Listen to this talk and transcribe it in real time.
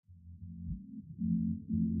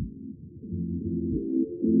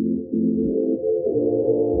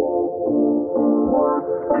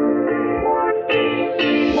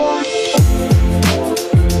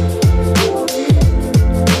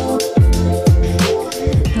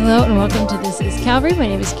Hello and welcome to This is Calvary. My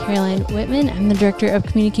name is Caroline Whitman. I'm the Director of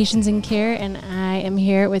Communications and Care, and I am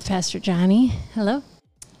here with Pastor Johnny. Hello.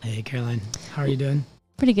 Hey, Caroline. How are you doing?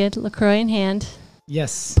 Pretty good. LaCroix in hand.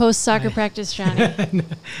 Yes. Post-soccer practice, Johnny.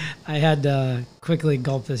 I had to quickly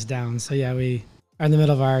gulp this down. So, yeah, we are in the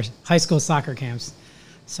middle of our high school soccer camps.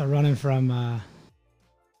 So, running from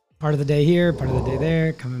part of the day here, part of the day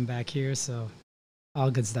there, coming back here. So,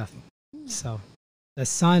 all good stuff. So, the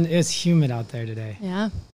sun is humid out there today. Yeah.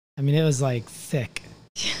 I mean, it was like thick.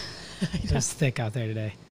 It was thick out there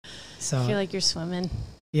today. So I feel like you're swimming.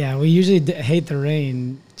 Yeah, we usually hate the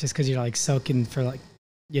rain just because you're like soaking for like,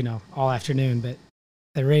 all afternoon. But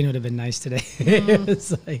the rain would have been nice today.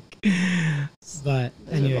 It's like, but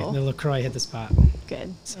anyway, the LaCroix hit the spot.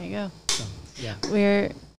 Good. There you go. So, yeah.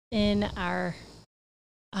 We're in our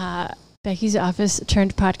Becky's office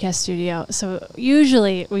turned podcast studio. So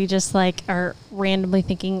usually we just are randomly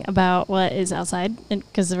thinking about what is outside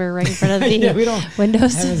because we're right in front of the we don't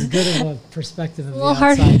windows. have as good of a perspective of the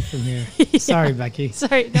hard. outside from here. Yeah. Sorry, Becky.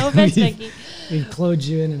 Sorry, no offense, Becky. We closed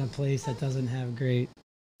you in a place that doesn't have great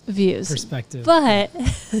views. Perspective. But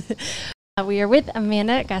we are with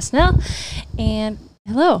Amanda Gosnell. And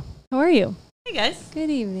hello, how are you? Hey guys.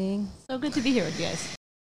 Good evening. So good to be here with you guys.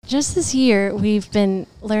 Just this year, we've been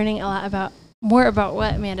learning a lot more about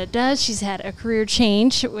what Amanda does. She's had a career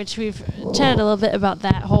change, which we've chatted a little bit about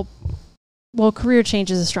that whole. Well, career change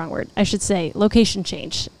is a strong word. I should say location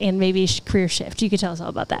change and maybe career shift. You could tell us all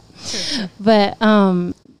about that. Sure. But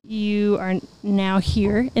you are now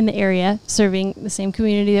here in the area serving the same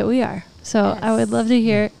community that we are. So Yes. I would love to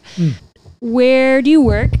hear where do you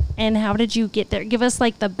work and how did you get there? Give us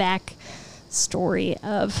the back story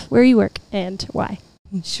of where you work and why.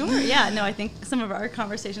 Sure. Yeah. No, I think some of our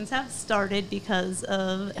conversations have started because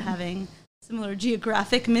of having similar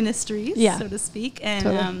geographic ministries, so to speak. And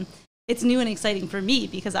Totally. It's new and exciting for me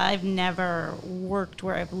because I've never worked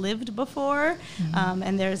where I've lived before.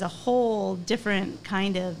 And there's a whole different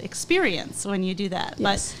kind of experience when you do that.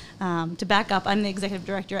 Yes. But to back up, I'm the executive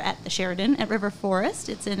director at the Sheridan at River Forest.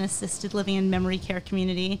 It's an assisted living and memory care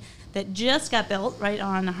community that just got built right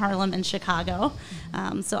on Harlem and Chicago.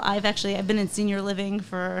 So I've been in senior living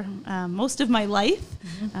for most of my life,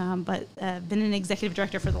 but been an executive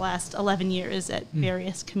director for the last 11 years at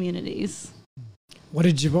various communities. What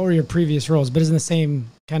were your previous roles? But it's in the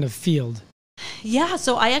same kind of field. Yeah,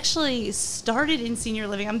 so I actually started in senior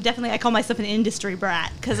living. I call myself an industry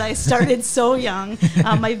brat because I started so young.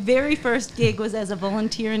 My very first gig was as a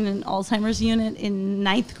volunteer in an Alzheimer's unit in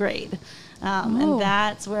 9th grade. And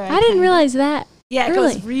that's where I didn't realize that. Yeah, it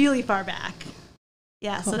early. goes really far back.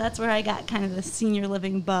 Yeah, Cool. So that's where I got kind of the senior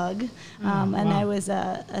living bug. And wow. I was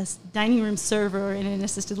a dining room server in an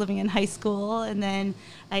assisted living in high school. And then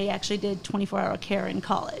I actually did 24-hour care in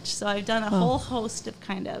college. So I've done a whole host of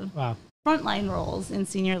kind of frontline roles in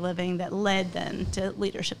senior living that led then to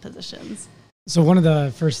leadership positions. So one of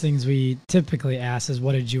the first things we typically ask is,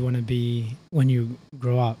 what did you want to be when you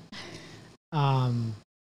grow up?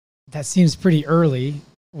 That seems pretty early.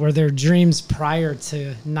 Were there dreams prior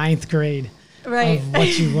to 9th grade? Right. Of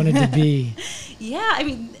what you wanted to be? Yeah, I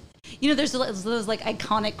mean, there's those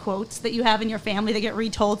iconic quotes that you have in your family that get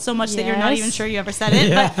retold so much that you're not even sure you ever said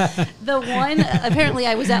it. But the one, apparently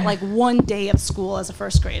I was at one day of school as a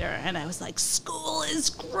first grader and I was like, school is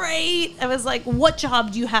great. I was like, what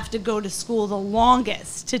job do you have to go to school the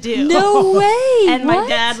longest to do? No way. And my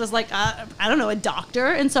dad was like, I don't know, a doctor.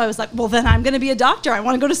 And so I was like, well, then I'm going to be a doctor. I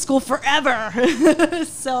want to go to school forever.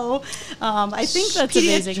 So I think that's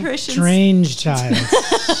amazing. pediatricians. Strange child.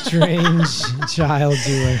 Strange child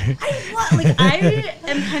you were. I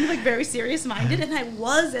am kind of very serious minded, and I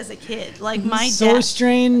was as a kid. My so dad.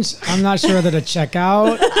 strange. I'm not sure whether to check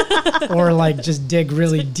out or just dig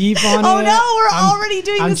really deep on it. Oh no, we're already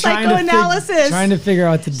doing the psychoanalysis. Trying to figure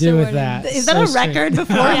out what to do with that. Is that a record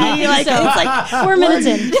before he it's 4 minutes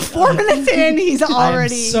in. 4 minutes in, he's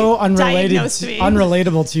already I'm so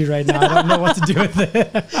unrelatable to you right now. I don't know what to do with it.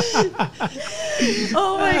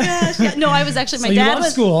 Oh my gosh! Yeah, no, I was actually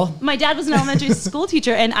my dad was an elementary school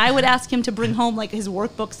teacher, and I would ask him to bring home his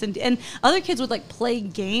workbooks, and other kids would play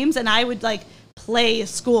games, and I would play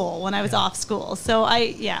school when I was off school. So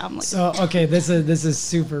I'm like. So okay, this is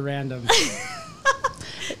super random,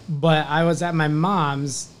 but I was at my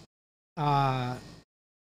mom's a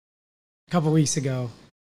couple weeks ago,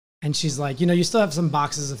 and she's like, you still have some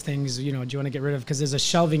boxes of things, do you want to get rid of? Because there's a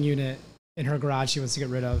shelving unit in her garage she wants to get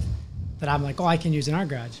rid of that I'm like, oh, I can use in our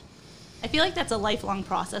garage. I feel like that's a lifelong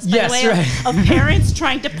process, by Yes, the way, right. of parents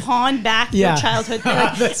trying to pawn back Yeah. your childhood.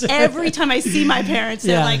 Like, That's right. every time I see my parents,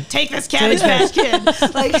 they're Yeah. like, take this Cabbage Patch Kid.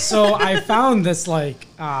 Like, So I found this like,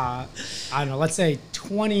 I don't know, let's say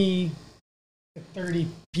 20 to 30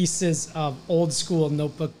 pieces of old school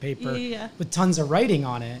notebook paper Yeah. with tons of writing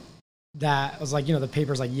on it that was like, the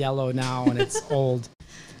paper's like yellow now and it's old.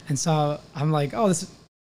 And so I'm like,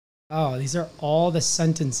 these are all the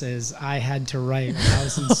sentences I had to write when I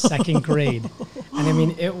was in second grade. And I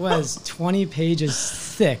mean, it was 20 pages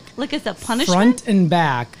thick, like it's a punishment. front and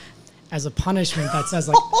back, as a punishment that says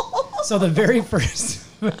like, so the very first,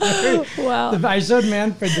 Wow. I showed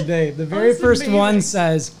Manfred today. The very first amazing. one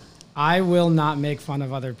says, I will not make fun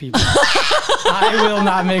of other people. I will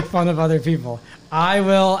not make fun of other people. I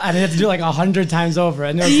will, and I had to do it like 100 times over.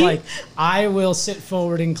 And it was like, I will sit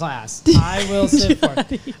forward in class. I will sit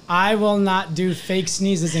forward. I will not do fake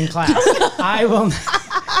sneezes in class. I will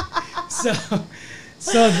not.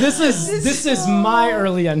 So this is my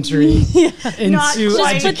early entry into Not just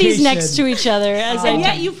education. Just put these next to each other as And I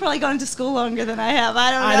yet you've probably gone to school longer than I have. I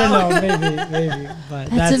don't know. I don't know, maybe, but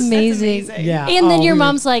That's amazing. amazing. Yeah. And then your we were-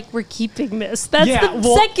 mom's like, we're keeping this. That's Yeah, the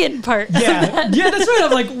well, second part. Yeah, that's right.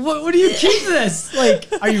 I'm like, what do you keep this? Like,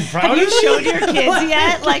 are you proud Have of you it? showed your kids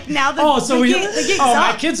yet? Like now the So the gig's my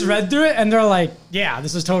up. kids read through it and they're like, yeah,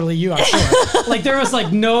 this is totally you, I'm sure. Like there was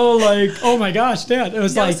like no like, oh my gosh, Dad. It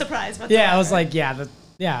was No like surprise whatsoever. yeah, I was like,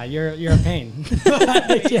 yeah, you're a pain.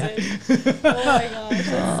 Yeah. Oh my gosh,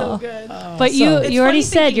 that's so good. But So- you It's already funny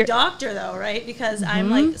said thinking you're doctor though, right? Because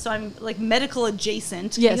I'm like medical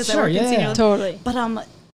adjacent. Yes, because I sure, work in yeah. senior living. totally. But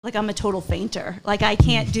I'm a total fainter. Like I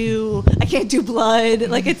can't do blood.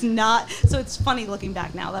 Like it's not. So it's funny looking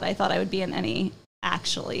back now that I thought I would be in any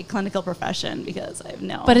actually clinical profession because I have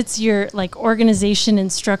no. But it's your like organization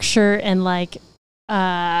and structure and like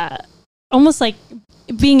almost like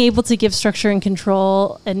being able to give structure and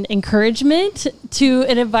control and encouragement to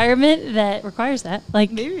an environment that requires that.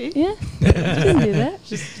 Like maybe yeah, you can do that.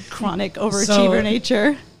 just chronic overachiever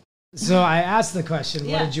nature. So I asked the question,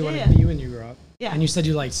 what Yeah, did you want yeah, to be when you grew up? Yeah. And you said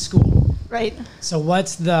you liked school. Right. So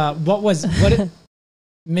what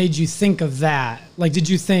made you think of that? Like, did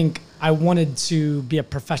you think I wanted to be a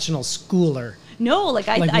professional schooler? No, like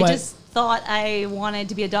I Like what? just thought I wanted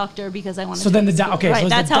to be a doctor because I wanted So to then go the to school. okay, Right, so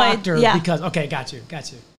it's that's the how doctor yeah. because okay, got you.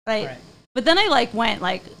 Right. Right. But then I went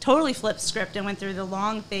totally flipped script and went through the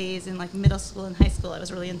long phase in like middle school and high school. I was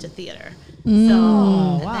really into theater. So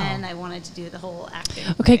wow. then I wanted to do the whole acting.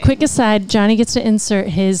 Okay, thing. quick aside, Johnny gets to insert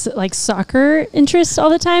his like soccer interests all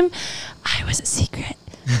the time. I was a secret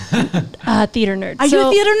theater nerd. Are you a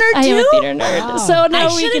theater nerd I am a too? theater nerd. Wow. So now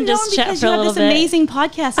I we should can have just known chat because for you a have little this bit. amazing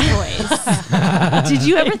podcast voice. Did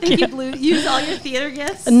you ever think you'd use all your theater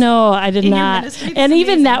gifts? No, I did in your not. ministry? It's And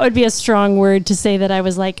even amazing. that would be a strong word to say that I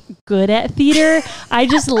was like good at theater. I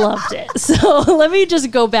just loved it. So let me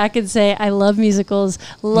just go back and say I love musicals,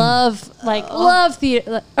 love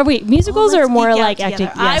theater. Oh wait, musicals Let's are more geek out like together.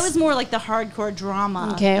 acting. Yes. I was more like the hardcore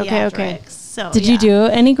drama. Okay. theatrics. So, Did you do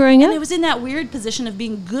any growing And I up? was in that weird position of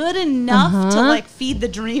being good enough to like feed the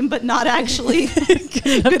dream, but not actually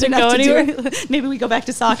good to go do. Maybe we go back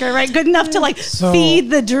to soccer, right? Good enough to like So, feed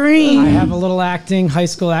the dream. I have a little high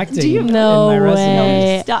school acting. Do you? No in my way.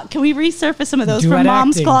 resume. Stop. Can we resurface some of those Duet from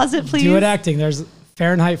Mom's acting. Closet, please? Duet acting. There's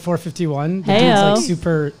Fahrenheit 451. The Heyo. dude's like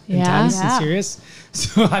super Yeah. intense Yeah. and serious.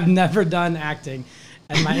 So I've never done acting.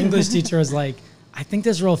 And my English teacher was like, I think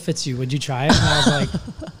this role fits you. Would you try it? And I was like,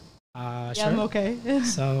 Yeah, sure. I'm okay.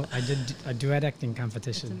 So I did a duet acting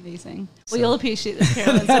competition. Amazing. So- Well, you'll appreciate this,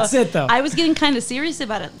 Carolyn. That's it, though. I was getting kind of serious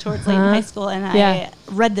about it towards late in high school, and Yeah. I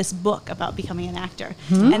read this book about becoming an actor.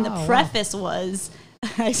 Hmm? And the Oh, wow. preface was,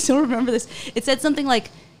 I still remember this. It said something like,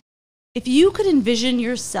 if you could envision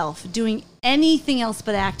yourself doing anything else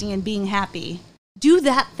but acting and being happy, do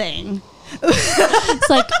that thing. It's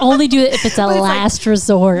like only do it if it's a But it's like- last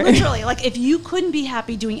resort. Literally, like if you couldn't be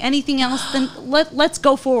happy doing anything else, then let's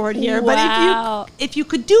go forward here. Wow. But if you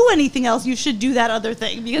could do anything else, you should do that other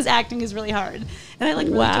thing because acting is really hard. And I like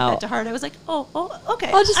really Wow. took that to heart. I was like, oh,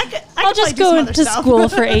 okay. I'll just I could I'll probably just do some go other to stuff. school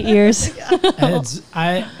for 8 years.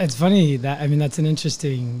 It's funny that, I mean, that's an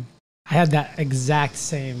interesting, I had that exact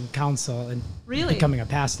same counsel in Really? becoming a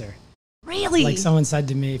pastor. Really? Like someone said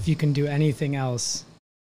to me, if you can do anything else,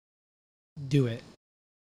 do it.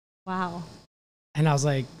 Wow. And I was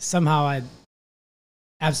like, somehow I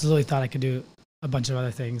absolutely thought I could do a bunch of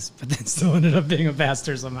other things, but then still ended up being a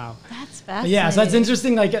pastor somehow. That's But fascinating. yeah, so that's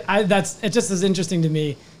interesting. Like, it just is interesting to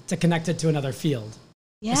me to connect it to another field.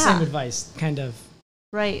 Yeah. The same advice, kind of.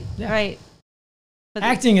 Right. Yeah. Right. But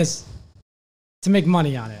Acting is to make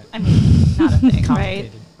money on it. I mean, not a thing, right?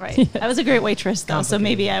 Complicated. Right. I was a great waitress, though, so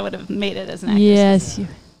maybe I would have made it as an actress. Yes.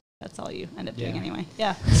 That's all you end up doing anyway.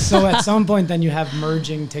 Yeah. So at some point, then you have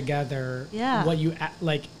merging together Yeah. what you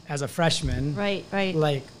like as a freshman. Right.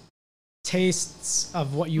 Like tastes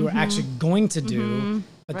of what you were actually going to do,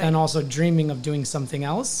 but then also dreaming of doing something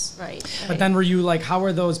else. Right. But then were you like, how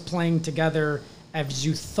were those playing together as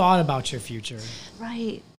you thought about your future?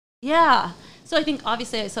 Right. Yeah. So I think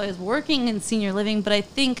obviously, I was working in senior living, but I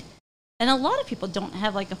think, and a lot of people don't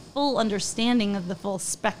have like a full understanding of the full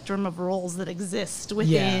spectrum of roles that exist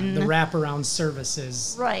within. Yeah, the wraparound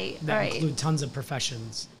services. Right. That include tons of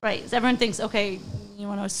professions. Right. So everyone thinks, okay, you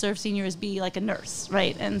want to serve seniors, be like a nurse,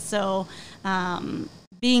 right? And so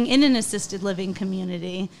being in an assisted living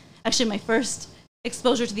community, actually my first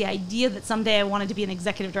exposure to the idea that someday I wanted to be an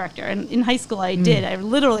executive director. And in high school I did. I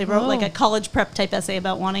literally wrote like a college prep type essay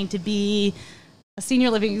about wanting to be a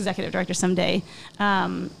senior living executive director someday.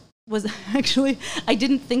 Was actually, I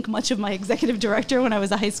didn't think much of my executive director when I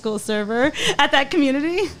was a high school server at that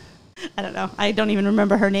community. I don't know. I don't even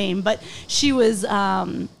remember her name, but she was,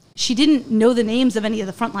 she didn't know the names of any of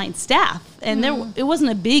the frontline staff. And it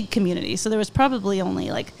wasn't a big community. So there was probably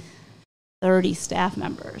only like 30 staff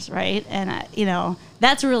members, right? And,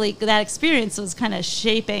 that's really, that experience was kind of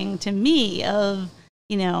shaping to me of,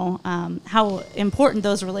 how important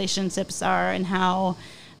those relationships are and how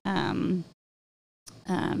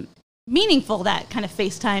meaningful that kind of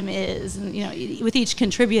FaceTime is, and with each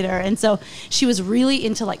contributor. And so she was really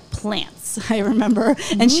into like plants, I remember,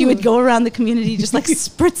 and she would go around the community just like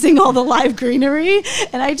spritzing all the live greenery.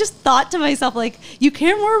 And I just thought to myself, like, you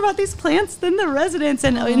care more about these plants than the residents.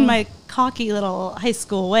 And in my cocky little high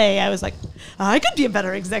school way, I was like, I could be a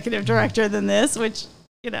better executive director than this, which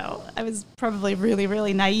I was probably really,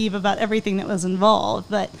 really naive about everything that was involved,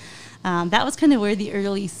 but that was kind of where the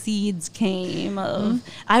early seeds came of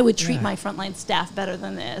I would treat my frontline staff better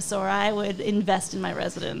than this, or I would invest in my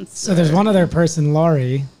residents. So there's one other person,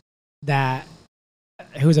 Laurie,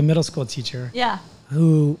 who's a middle school teacher. Yeah.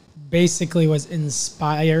 Who basically was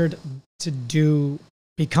inspired to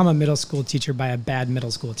become a middle school teacher by a bad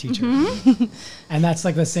middle school teacher. And that's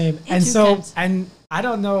like the same. And I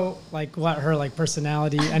don't know like what her like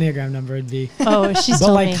personality Enneagram number would be. Oh, she's but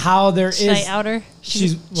told like me. how there Should is. I out her?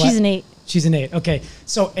 She's an 8. She's an 8. Okay,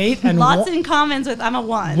 so 8 and lots in commons with I'm a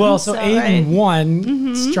 1. Well, so 8 and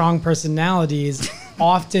 1 strong personalities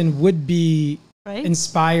often would be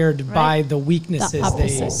inspired by the weaknesses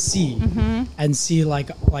they see and see like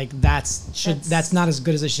that's not as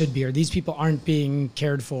good as it should be, or these people aren't being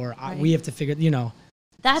cared for. We have to figure,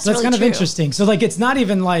 That's so really kind true. of interesting. So like it's not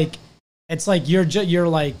even like it's like your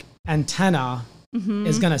like antenna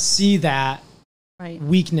is gonna see that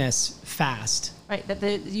weakness fast. Right,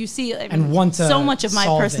 you see, and want to so much of my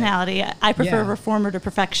solve personality. I prefer reformer to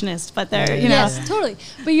perfectionist, but they're Yes, totally.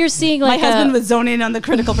 But you're seeing like my husband would zone in on the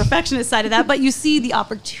critical perfectionist side of that. But you see the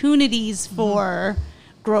opportunities for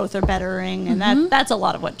growth or bettering, and that's a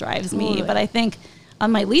lot of what drives me. But I think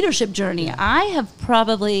on my leadership journey, I have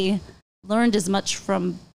probably learned as much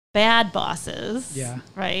from bad bosses,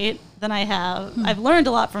 right, than I have. I've learned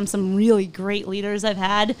a lot from some really great leaders I've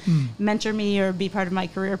had mentor me or be part of my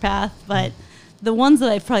career path, but the ones that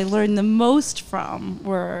I've probably learned the most from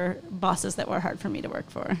were bosses that were hard for me to work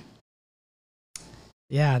for.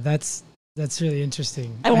 Yeah, that's really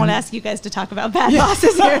interesting. I won't ask you guys to talk about bad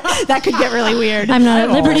bosses here. That could get really weird. I'm not at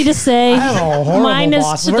liberty to say. I have a horrible Mine is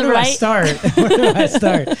boss. to Where the do right. I start? Where do I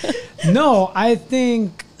start? No, I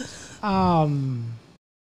think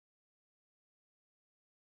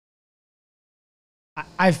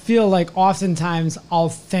I feel like oftentimes I'll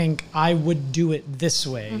think I would do it this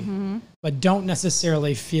way, but don't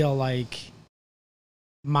necessarily feel like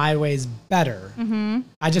my way is better.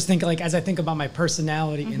 I just think like as I think about my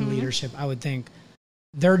personality in leadership, I would think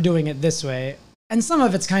they're doing it this way. And some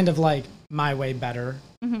of it's kind of like my way better.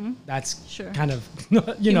 That's kind of,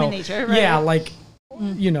 Human nature, right? Yeah, like,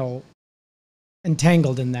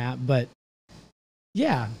 entangled in that. But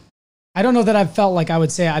yeah, I don't know that I've felt like I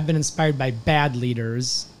would say I've been inspired by bad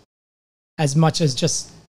leaders as much as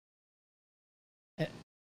just,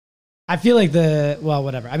 I feel like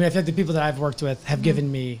whatever. I mean, I feel like the people that I've worked with have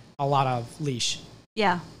given me a lot of leash.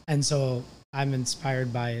 Yeah. And so I'm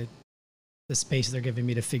inspired by the space they're giving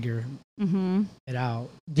me to figure it out.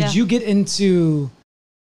 Did you get into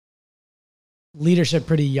leadership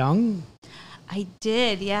pretty young? I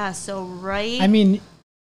did, yeah. So I mean,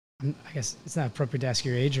 I guess it's not appropriate to ask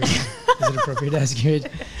your age, or is it appropriate to ask your age?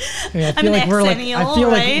 I mean, I feel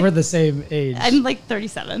like we're the same age. I'm like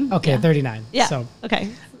 37. Okay, 39. Yeah. So,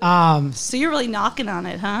 okay. So you're really knocking on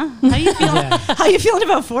it, huh? How you feeling? How you feeling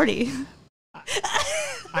about 40?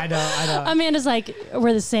 I know. Amanda's like,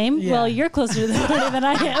 we're the same. Yeah. Well, you're closer to the 40 than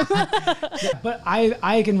I am. Yeah, but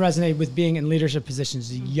I can resonate with being in leadership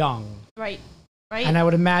positions young. Right. And I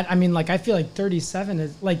would imagine, I mean, like, I feel like 37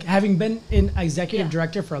 is, like, having been in executive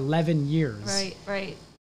director for 11 years. Right.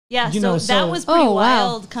 Yeah, You know, that so- was pretty Oh, wow.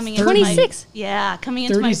 wild coming into 26. coming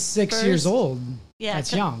into my 36 first, years old. Yeah,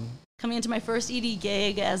 That's young. Coming into my first ED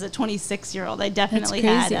gig as a 26-year-old, I definitely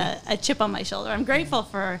That's had crazy. a chip on my shoulder. I'm grateful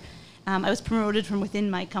for. I was promoted from within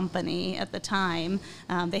my company at the time.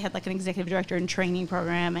 They had like an executive director and training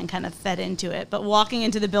program and kind of fed into it. But walking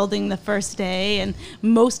into the building the first day, and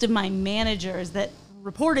most of my managers that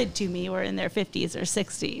reported to me were in their 50s or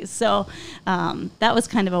 60s. So that was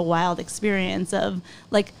kind of a wild experience of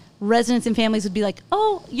like residents and families would be like,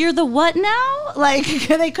 oh, you're the what now? Like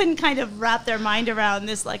they couldn't kind of wrap their mind around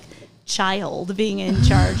this like child being in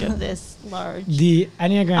charge of this large The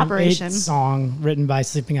Enneagram operation. 8 song written by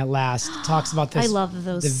Sleeping at Last talks about this. I love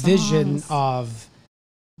those the songs. vision of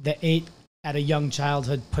the 8 at a young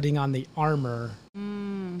childhood putting on the armor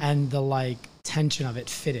and the like tension of it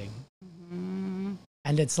fitting.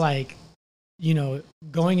 And it's like, you know,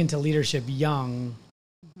 going into leadership young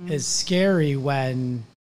is scary when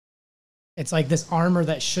it's like this armor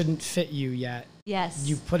that shouldn't fit you yet. Yes.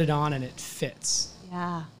 You put it on and it fits.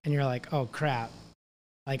 Yeah. And you're like, oh crap.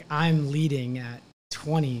 Like I'm leading at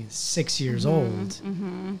 26 years old.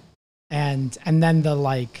 And then the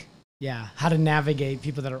like, yeah, how to navigate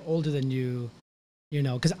people that are older than you, you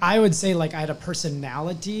know, because I would say like I had a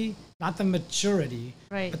personality, not the maturity,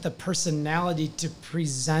 Right. but the personality to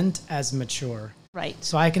present as mature. Right.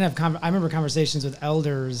 So I can have, I remember conversations with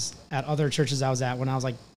elders at other churches I was at when I was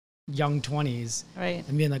like young 20s Right.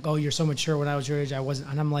 and being like, oh, you're so mature. When I was your age, I wasn't.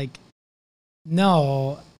 And I'm like,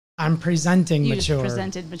 no, I'm presenting You mature. just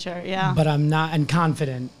presented mature. Yeah. But I'm not, and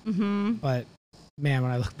confident. But man,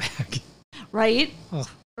 when I look back. Right. Ugh.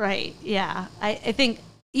 Right. Yeah. I think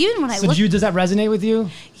even when I So look, does that resonate with you?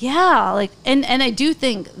 yeah, like, and I do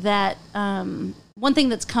think that one thing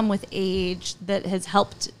that's come with age that has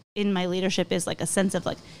helped in my leadership is like a sense of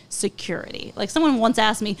like security. Like someone once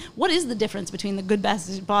asked me, what is the difference between the good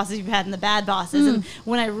bosses you've had and the bad bosses? And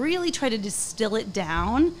when I really try to distill it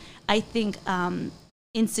down, I think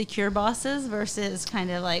insecure bosses versus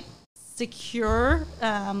kind of like secure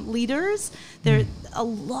leaders, there a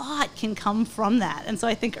lot can come from that. And so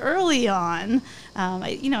I think early on,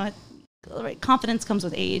 confidence comes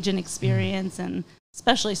with age and experience, and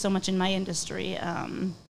especially so much in my industry,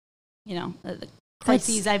 the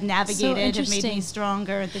crises I've navigated have made me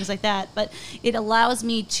stronger and things like that. But it allows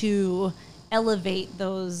me to elevate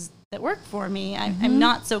those that work for me. I'm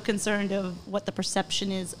not so concerned of what the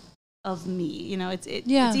perception is of me. You know, it's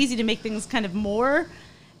easy to make things kind of more,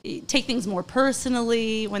 take things more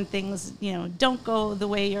personally when things, don't go the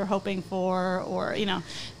way you're hoping for, or,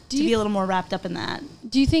 to be a little more wrapped up in that.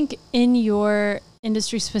 Do you think in your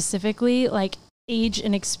industry specifically, like age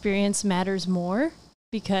and experience matters more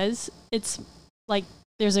because it's like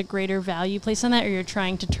there's a greater value placed on that, or you're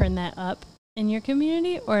trying to turn that up in your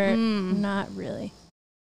community, or not really?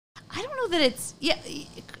 I don't know that it's,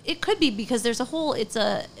 it could be because there's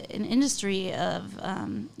an industry of,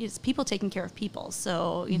 it's people taking care of people.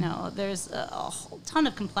 So, there's a whole ton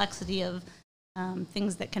of complexity of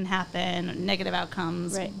things that can happen, negative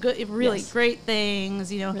outcomes, good, really great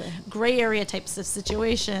things, gray area types of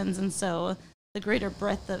situations. And so the greater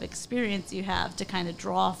breadth of experience you have to kind of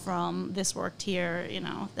draw from, this worked here,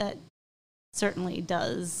 that certainly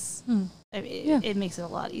does, it makes it a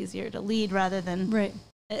lot easier to lead rather than,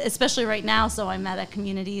 especially right now. So I'm at a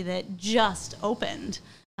community that just opened.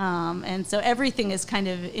 And so everything is kind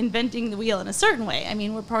of inventing the wheel in a certain way. I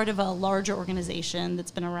mean, we're part of a larger organization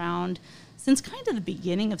that's been around since kind of the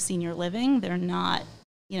beginning of senior living. They're not,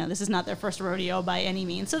 this is not their first rodeo by any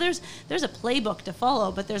means. So there's a playbook to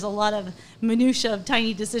follow, but there's a lot of minutia of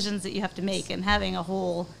tiny decisions that you have to make, and having a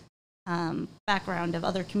whole background of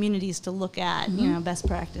other communities to look at, best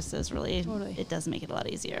practices, really, it does make it a lot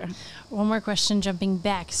easier. One more question, jumping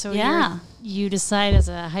back. So Yeah. you decide as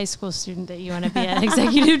a high school student that you want to be an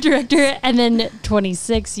executive director, and then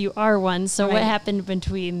 26, you are one. So what happened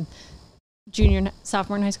between junior and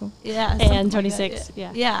sophomore in high school? Yeah. And 26.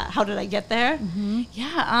 Like yeah. How did I get there?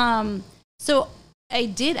 Yeah. So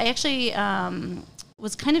I actually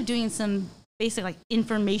was kind of doing some basic like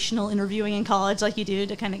informational interviewing in college, like you do,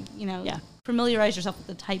 to kind of, familiarize yourself with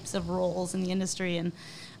the types of roles in the industry. And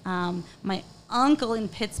my uncle in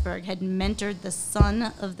Pittsburgh had mentored the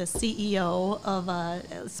son of the CEO of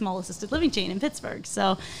a small assisted living chain in Pittsburgh.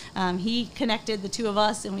 So he connected the two of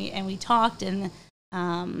us, and we talked, and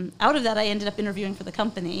out of that, I ended up interviewing for the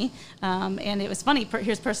company, and it was funny.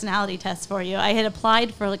 Here's personality tests for you. I had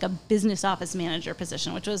applied for like a business office manager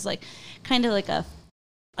position, which was like kind of like a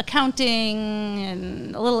accounting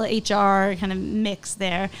and a little HR kind of mix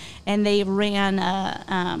there, and they ran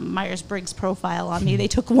a Myers-Briggs profile on me. They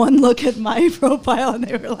took one look at my profile and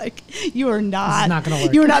they were like, "You are not gonna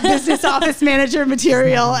work. You are not business office manager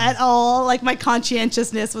material at all." Like my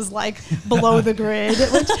conscientiousness was like below the grid,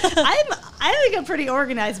 which I think I'm pretty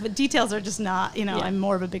organized, but details are just not. I'm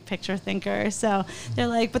more of a big picture thinker. So they're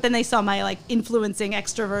like, but then they saw my like influencing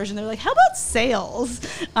extroversion. They're like, "How about sales?"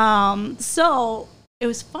 So it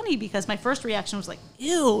was funny because my first reaction was like,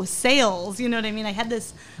 ew, sales. You know what I mean? I had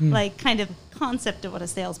this like kind of concept of what a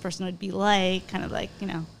salesperson would be like, kind of like,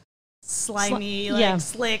 slimy,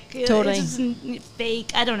 slick, totally just fake.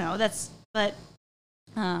 I don't know. But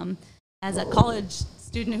as a college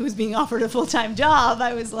student who was being offered a full-time job,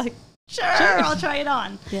 I was like, sure, I'll try it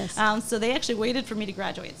on. Yes. So they actually waited for me to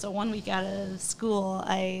graduate. So 1 week out of school,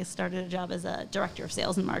 I started a job as a director of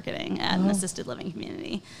sales and marketing at an assisted living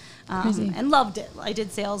community, and loved it. I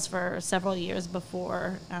did sales for several years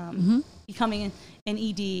before becoming an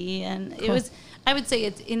ED, and it was. I would say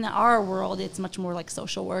it's in our world, it's much more like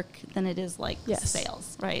social work than it is like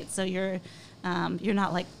sales, right? So you're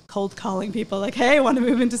not like cold calling people like, hey, want to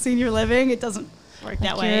move into senior living? It doesn't work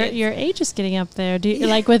that way. Your age is getting up there. Do you,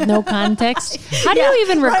 like with no context? How do you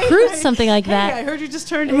even recruit something like that? I heard you just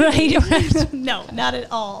turned 80. Right. No, not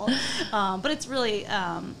at all. But it's really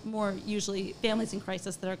more usually families in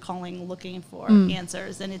crisis that are calling looking for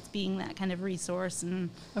answers, and it's being that kind of resource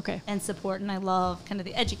and support. And I love kind of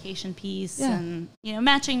the education piece and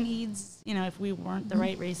matching needs. If we weren't the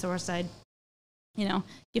right resource, I'd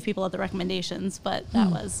give people other recommendations. But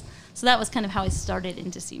that was kind of how I started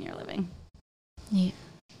into senior living. Yeah.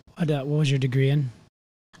 What was your degree in?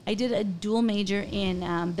 I did a dual major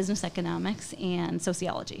in business economics and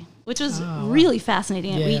sociology, which was really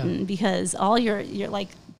fascinating at Wheaton because all your like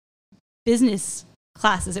business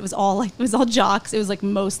classes, it was all jocks. It was like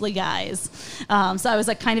mostly guys. So I was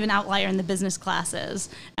like kind of an outlier in the business classes.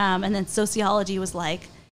 And then sociology was like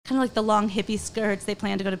kind of like the long hippie skirts. They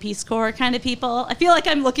plan to go to Peace Corps kind of people. I feel like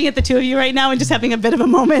I'm looking at the two of you right now and just having a bit of a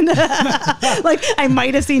moment. Like I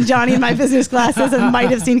might have seen Johnny in my business classes and might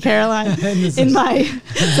have seen Caroline in my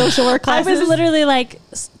social work classes. I was literally like,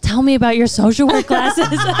 tell me about your social work classes.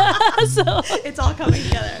 So it's all coming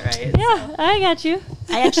together, right? Yeah, so. I got you.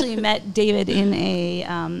 I actually met David in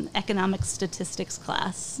a economic statistics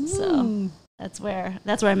class. So that's where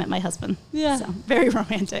I met my husband. Yeah. So very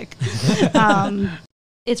romantic.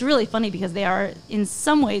 It's really funny because they are, in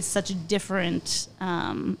some ways, such different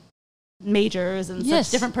majors and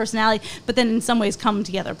such different personality, but then in some ways come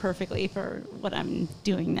together perfectly for what I'm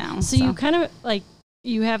doing now. So you kind of like,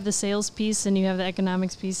 you have the sales piece and you have the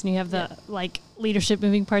economics piece and you have the like leadership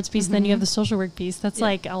moving parts piece and then you have the social work piece. That's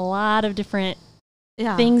like a lot of different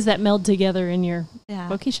things that meld together in your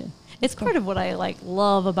vocation. It's part of what I like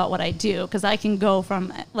love about what I do because I can go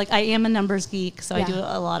from like I am a numbers geek, so I do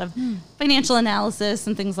a lot of financial analysis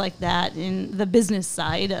and things like that in the business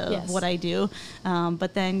side of what I do.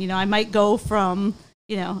 But then I might go from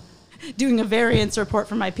doing a variance report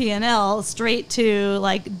for my P&L straight to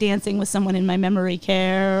like dancing with someone in my memory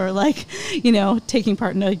care or like taking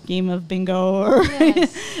part in a game of bingo or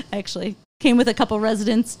actually came with a couple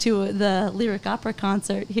residents to the lyric opera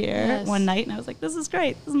concert here one night, and I was like, "This is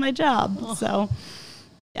great. This is my job." Oh. So,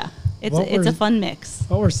 it's a fun mix.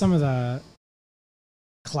 What were some of the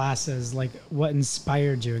classes like? What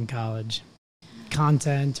inspired you in college?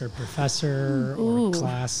 Content or professor or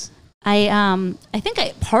class? I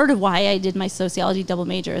think part of why I did my sociology double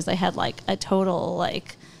major is I had like a total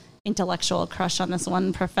like intellectual crush on this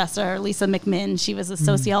one professor, Lisa McMinn. She was a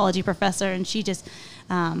sociology professor, and she just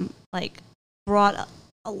brought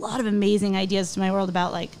a lot of amazing ideas to my world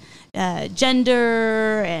about like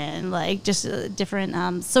gender and like just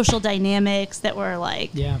different social dynamics that were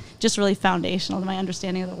like just really foundational to my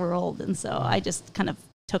understanding of the world. And so I just kind of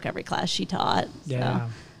took every class she taught. So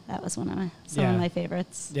that was some of my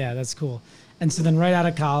favorites. Yeah, that's cool. And so then right out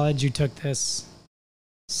of college, you took this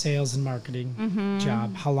sales and marketing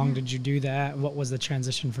job. How long did you do that? What was the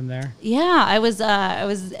transition from there? Yeah, I was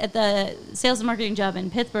at the sales and marketing job in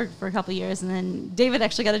Pittsburgh for a couple of years, and then David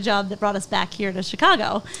actually got a job that brought us back here to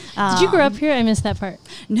Chicago. Did you grow up here? I missed that part.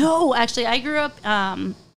 No, actually, I grew up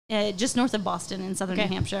just north of Boston in southern New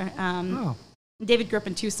Hampshire. David grew up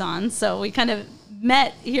in Tucson, so we kind of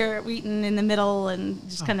met here at Wheaton in the middle and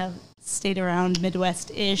just kind of stayed around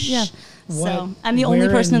Midwest-ish. Yeah. So I'm the only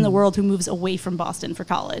person in the world who moves away from Boston for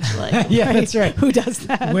college. Like, that's right. Who does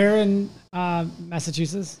that? Where in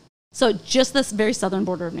Massachusetts? So just this very southern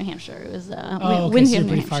border of New Hampshire. It was okay, Windham, so you're New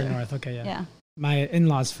pretty Hampshire. far north. Okay, yeah. Yeah. My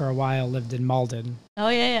in-laws for a while lived in Malden. Oh,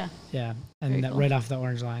 yeah. Yeah, and Very that cool. right off the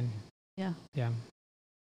Orange Line. Yeah. Yeah.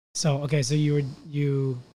 So okay, so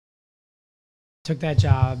you took that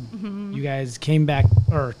job. Mm-hmm. You guys came back,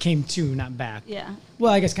 or came to, not back. Yeah.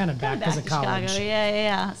 Well, I guess kind of back because of to college. Chicago.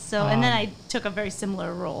 Yeah. So, and then I took a very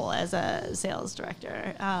similar role as a sales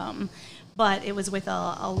director. But it was with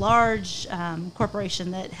a large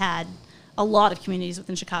corporation that had a lot of communities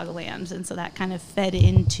within Chicagoland. And so that kind of fed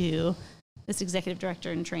into this executive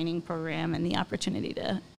director and training program and the opportunity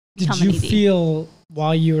to become Did an you ED. feel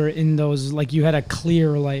while you were in those, like you had a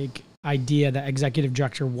clear idea that executive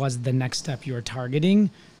director was the next step you were targeting?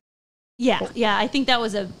 Yeah. I think that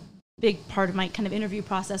was a big part of my kind of interview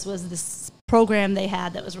process, was this program they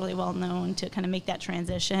had that was really well known to kind of make that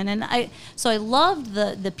transition. And I loved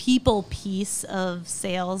the people piece of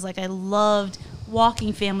sales. Like I loved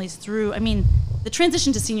walking families through. I mean, the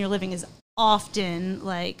transition to senior living is often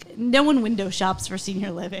like no one window shops for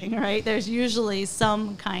senior living, right? There's usually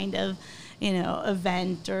some kind of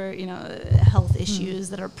event or health issues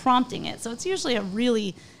that are prompting it. So it's usually a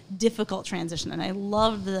really difficult transition. And I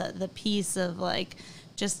loved the piece of like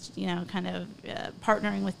just kind of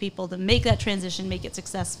partnering with people to make that transition, make it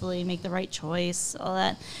successfully, make the right choice, all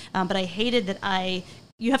that. But I hated that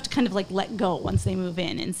you have to kind of like let go once they move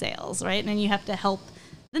in sales, right? And then you have to help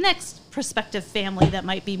the next prospective family that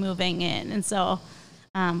might be moving in. And so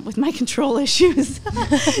with my control issues,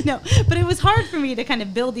 no, but it was hard for me to kind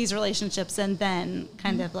of build these relationships and then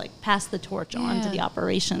kind of like pass the torch on to the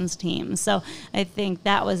operations team. So I think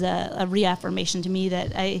that was a reaffirmation to me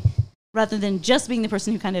that rather than just being the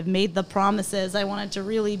person who kind of made the promises, I wanted to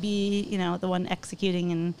really be, the one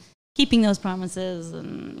executing and keeping those promises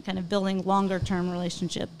and kind of building longer term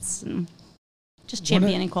relationships and just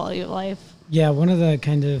championing quality of life. Yeah, one of the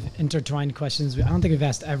kind of intertwined questions, I don't think we've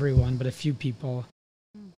asked everyone, but a few people,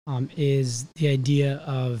 is the idea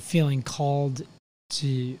of feeling called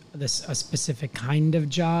to a specific kind of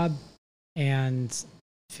job and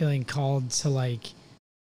feeling called to like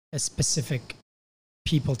a specific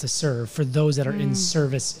people to serve for those that are in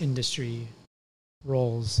service industry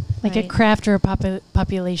roles. Like a craft or a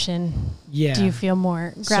population. Yeah. Do you feel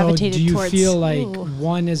more gravitated towards? towards? Do you feel like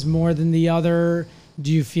one is more than the other?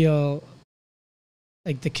 Do you feel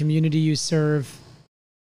like the community you serve,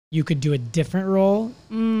 you could do a different role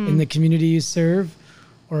in the community you serve?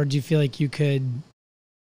 Or do you feel like you could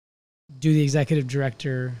do the executive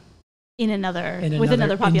director with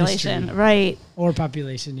another population, industry, right? Or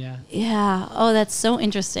population, yeah. Yeah. Oh, that's so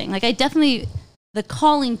interesting. Like the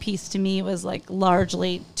calling piece to me was like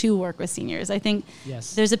largely to work with seniors. I think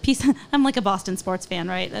there's a piece, I'm like a Boston sports fan,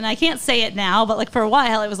 right? And I can't say it now, but like for a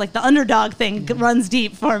while it was like the underdog thing runs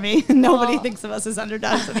deep for me. Nobody thinks of us as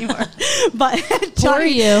underdogs anymore. But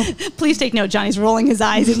Johnny, please take note, Johnny's rolling his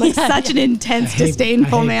eyes in like such an intense,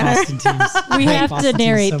 disdainful manner. We have to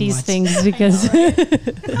narrate these things because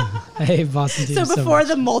I hate Boston teams so before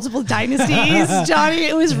the multiple dynasties, Johnny,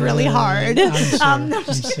 it was really hard. I'm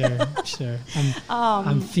sure.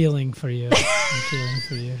 I'm feeling for you.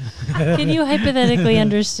 Can you hypothetically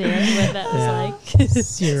understand what that was like?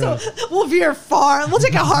 Zero. So we'll veer far. We'll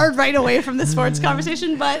take a hard right away from the sports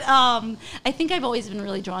conversation. But I think I've always been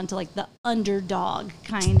really drawn to like the underdog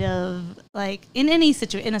kind of like in any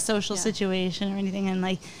situation, in a social situation or anything. And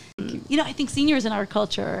like, I think seniors in our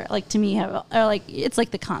culture, like to me, are like, it's like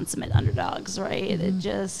the consummate underdogs, right? It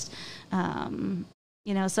just,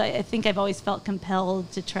 so I think I've always felt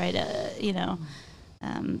compelled to try to,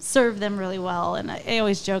 serve them really well. And I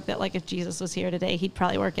always joke that like if Jesus was here today, he'd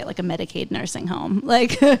probably work at like a Medicaid nursing home,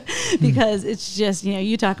 like because it's just,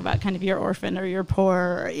 you talk about kind of your orphan or your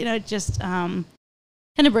poor, it just kind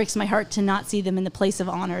of breaks my heart to not see them in the place of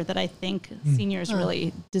honor that I think seniors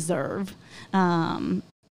really deserve.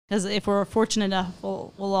 Because if we're fortunate enough,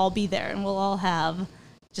 we'll all be there and we'll all have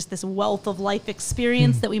just this wealth of life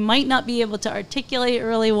experience that we might not be able to articulate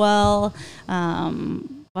really well.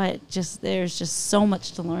 But there's just so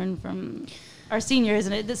much to learn from our seniors.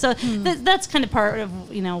 And so that's kind of part of,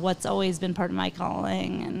 what's always been part of my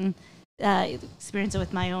calling and experience it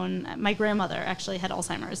with my grandmother actually had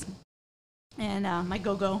Alzheimer's and my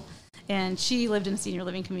go-go. And she lived in a senior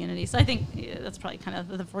living community. So I think that's probably kind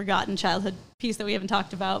of the forgotten childhood piece that we haven't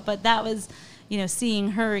talked about. But that was,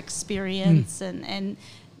 seeing her experience and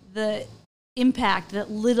the impact that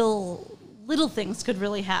little things could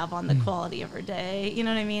really have on the quality of her day. You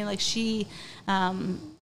know what I mean? Like she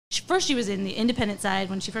was in the independent side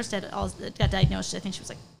when she first got diagnosed. I think she was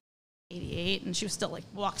like 88, and she was still like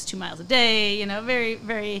walks 2 miles a day. Very,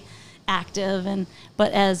 very active.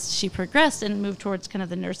 But as she progressed and moved towards kind of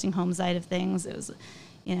the nursing home side of things, it was,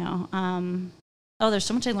 there's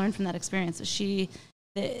so much I learned from that experience. She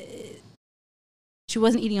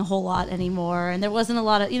wasn't eating a whole lot anymore, and there wasn't a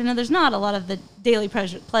lot of, there's not a lot of the daily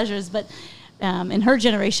pleasures, but in her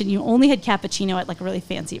generation, you only had cappuccino at like really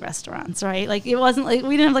fancy restaurants, right? Like it wasn't like,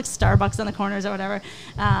 we didn't have like Starbucks on the corners or whatever.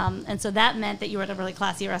 And so that meant that you were at a really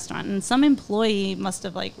classy restaurant, and some employee must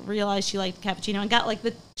have like realized she liked cappuccino and got like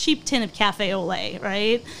the cheap tin of cafe au lait,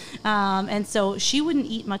 right? And so she wouldn't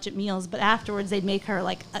eat much at meals, but afterwards they'd make her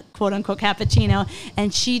like a quote unquote cappuccino,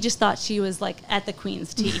 and she just thought she was like at the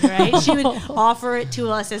Queen's tea, right? She would offer it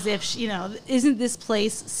to us as if, isn't this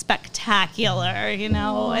place spectacular,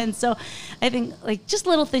 And so I think like just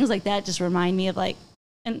little things like that just remind me of like,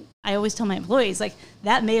 and I always tell my employees, like,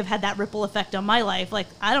 that may have had that ripple effect on my life. Like,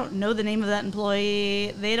 I don't know the name of that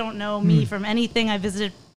employee. They don't know me from anything. I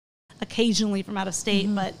visited occasionally from out of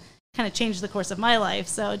state, but kind of changed the course of my life.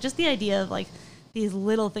 So just the idea of like these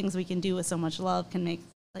little things we can do with so much love can make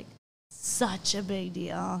like such a big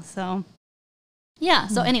deal. So yeah.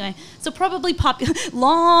 So anyway, so probably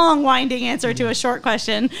long winding answer to a short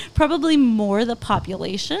question, probably more the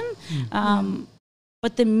population.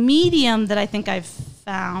 But the medium that I think I've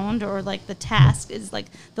found, or like the task, is like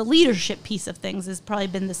the leadership piece of things has probably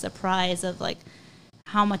been the surprise of like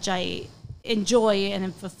how much I enjoy and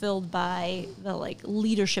am fulfilled by the like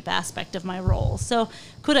leadership aspect of my role. So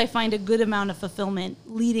could I find a good amount of fulfillment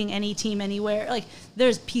leading any team anywhere? Like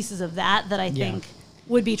there's pieces of that I think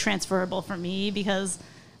would be transferable for me, because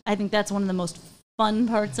I think that's one of the most fun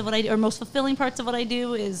parts of what I do, or most fulfilling parts of what I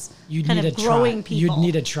do, is kind of growing people. You'd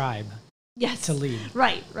need a tribe. Yes. To lead.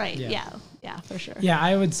 Right. Yeah, for sure. Yeah,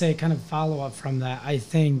 I would say kind of follow up from that. I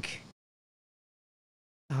think,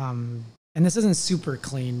 and this isn't super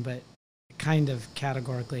clean, but it kind of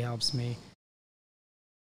categorically helps me.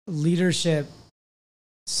 Leadership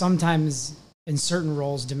sometimes in certain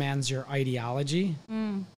roles demands your ideology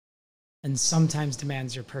and sometimes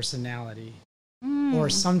demands your personality, or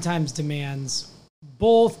sometimes demands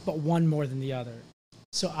both, but one more than the other.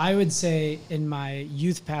 So I would say in my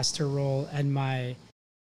youth pastor role and my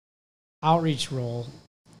outreach role,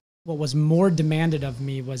 what was more demanded of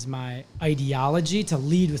me was my ideology, to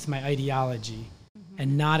lead with my ideology,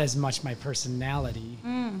 and not as much my personality.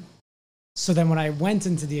 So then when I went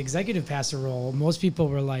into the executive pastor role, most people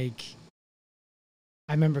were like,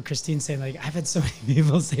 I remember Christine saying, like, I've had so many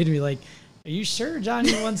people say to me, like, are you sure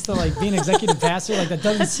Johnny wants to like be an executive pastor? Like that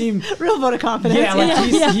doesn't seem real vote of confidence. Yeah,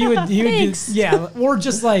 like he would be, or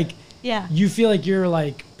just like you feel like you're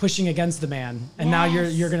like pushing against the man, and now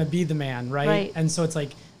you're gonna be the man, right? And so it's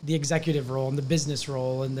like the executive role and the business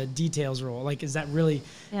role and the details role. Like, is that really?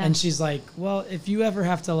 Yeah. And she's like, well, if you ever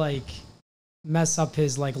have to like mess up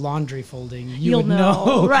his like laundry folding, you'll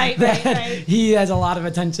know that he has a lot of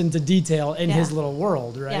attention to detail in his little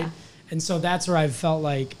world, right? Yeah. And so that's where I've felt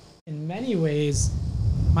like, in many ways,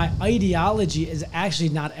 my ideology is actually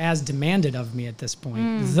not as demanded of me at this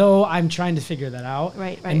point, though I'm trying to figure that out.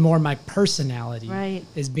 Right. And more my personality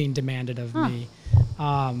is being demanded of me.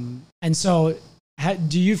 And so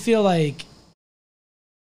do you feel like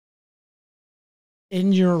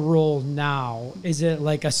in your role now, is it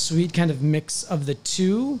like a sweet kind of mix of the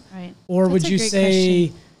two? Right. Or would you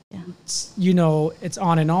say, it's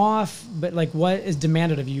on and off, but like what is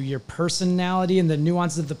demanded of you, your personality and the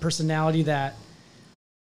nuances of the personality that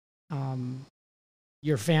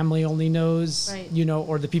your family only knows,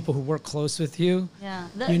 or the people who work close with you,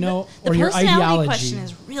 the or your ideology question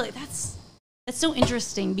is really, that's so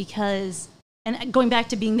interesting, because, and going back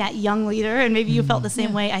to being that young leader, and maybe you felt the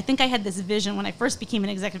same way, I think I had this vision when I first became an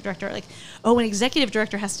executive director, like, an executive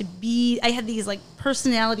director has to be, I had these like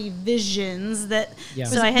personality visions that,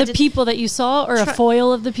 so I had the people that you saw, or a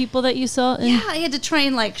foil of the people that you saw? I had to try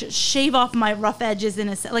and like shave off my rough edges in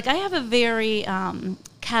a sense. Like I have a very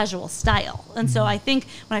casual style. And so I think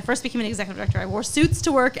when I first became an executive director, I wore suits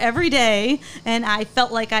to work every day, and I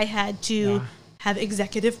felt like I had to have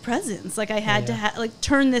executive presence. Like I had to like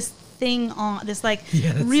turn this thing on, this like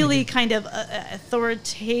really kind of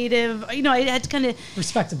authoritative, I had to kind of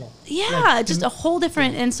respectable, just a whole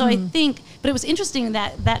different. And so I think, but it was interesting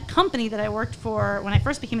that company that I worked for when I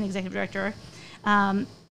first became an executive director,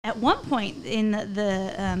 at one point in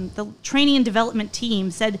the training and development team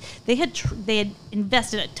said they had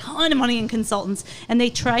invested a ton of money in consultants, and they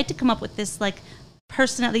tried to come up with this like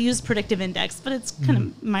they use predictive index, but it's kind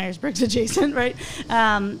of Myers-Briggs adjacent, right?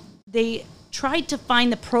 They tried to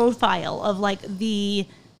find the profile of like the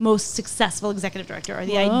most successful executive director, or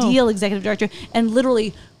the ideal executive director, and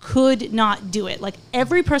literally could not do it. Like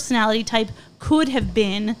every personality type could have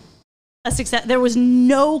been a success. There was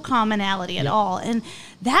no commonality at all. And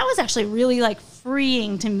that was actually really like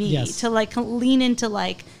freeing to me to like lean into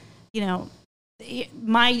like, you know,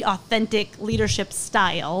 my authentic leadership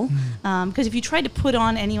style. Because if you try to put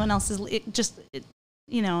on anyone else's,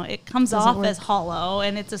 you know, it comes off as hollow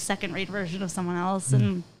and it's a second-rate version of someone else.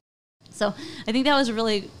 And so I think that was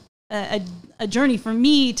really a journey for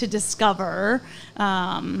me to discover,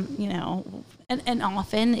 you know, and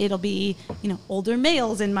often it'll be, you know, older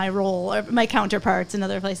males in my role or my counterparts in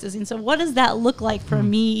other places. And so what does that look like for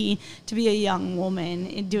me to be a young woman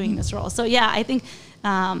in doing this role? So yeah, I think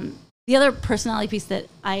the other personality piece that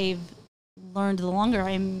I've learned the longer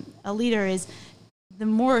I'm a leader is the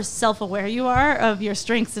more self-aware you are of your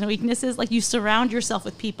strengths and weaknesses. Like, you surround yourself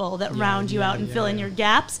with people that round you out and fill in your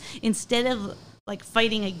gaps instead of like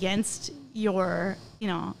fighting against your, you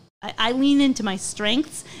know, I lean into my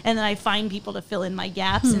strengths and then I find people to fill in my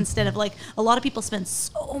gaps instead of like a lot of people spend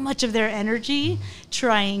so much of their energy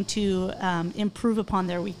trying to improve upon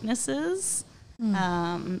their weaknesses.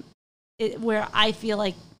 Where I feel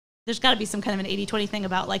like there's got to be some kind of an 80-20 thing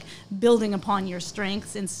about like building upon your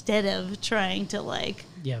strengths instead of trying to like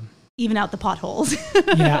even out the potholes.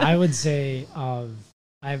 I would say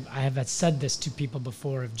I have said this to people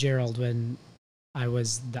before of Gerald when I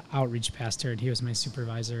was the outreach pastor and he was my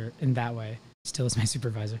supervisor in that way. Still is my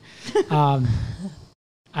supervisor.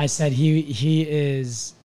 I said he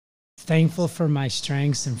is thankful for my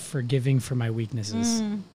strengths and forgiving for my weaknesses.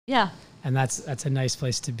 And that's a nice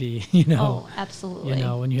place to be, you know. Oh, absolutely. You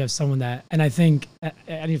know, when you have someone that, and I think,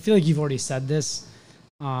 and I feel like you've already said this,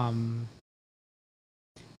 but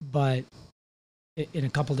in a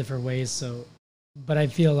couple different ways. So, but I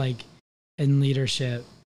feel like in leadership,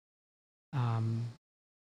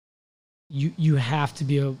 you have to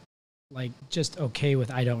be like just okay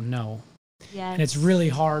with I don't know. Yes. And it's really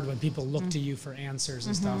hard when people look to you for answers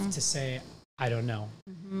and stuff to say I don't know,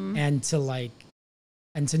 and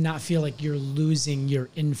to not feel like you're losing your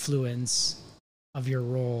influence of your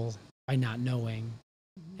role by not knowing,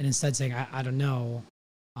 and instead saying I don't know,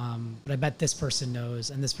 but I bet this person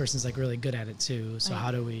knows, and this person's like really good at it too. So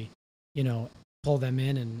how do we, you know, pull them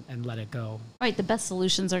in and let it go? Right. The best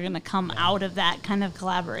solutions are going to come out of that kind of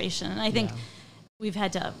collaboration. And I think we've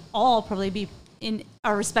had to all probably be in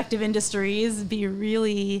our respective industries, be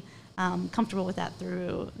really comfortable with that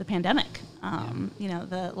through the pandemic. You know,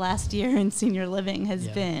 the last year in senior living has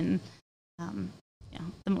been, you know,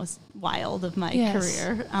 the most wild of my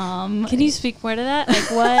career. Can you speak more to that? Like,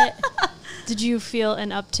 what did you feel an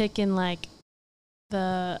uptick in, like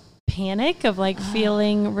the panic of like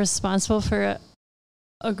feeling responsible for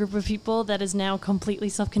a group of people that is now completely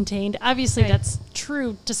self-contained? Obviously that's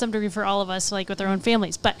true to some degree for all of us, like with our own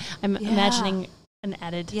families, but I'm imagining an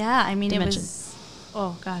added dimension.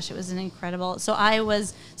 It was an incredible. So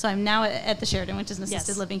I'm now at the Sheridan, which is an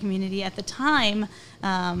assisted living community. At the time,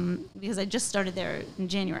 because I just started there in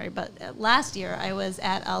January, but last year I was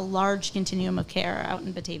at a large continuum of care out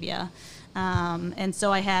in Batavia. And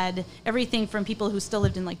so I had everything from people who still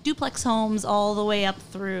lived in like duplex homes all the way up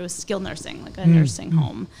through skilled nursing, like a nursing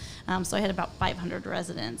home. So I had about 500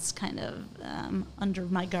 residents kind of under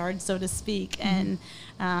my guard, so to speak. And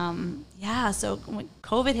so when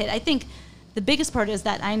COVID hit, I think the biggest part is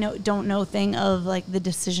that don't know thing of like the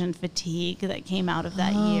decision fatigue that came out of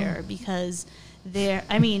that year, because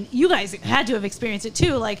you guys had to have experienced it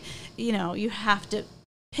too. Like, you know, you have to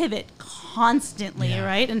pivot constantly,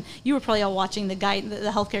 right? And you were probably all watching the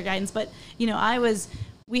healthcare guidance, but you know,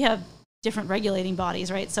 we have different regulating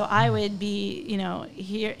bodies, right? So I would be, you know,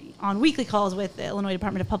 here on weekly calls with the Illinois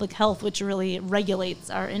Department of Public Health, which really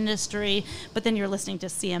regulates our industry. But then you're listening to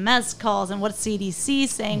CMS calls and what's CDC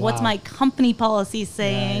saying, what's my company policy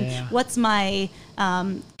saying, what's my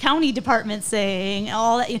county department saying,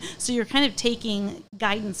 all that. So you're kind of taking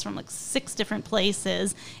guidance from like 6 different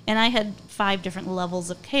places. And I had 5 different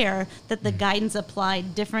levels of care that the guidance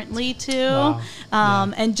applied differently to,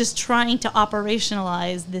 and just trying to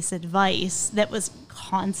operationalize this advice that was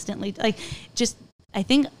constantly like just. I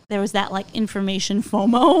think there was that like information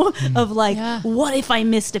FOMO of like, what if I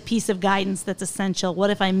missed a piece of guidance that's essential? What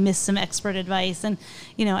if I missed some expert advice? And,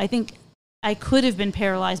 you know, I think I could have been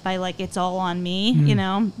paralyzed by like, it's all on me, you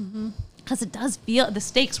know, because it does feel, the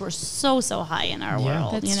stakes were so high in our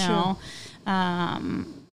world, that's you know,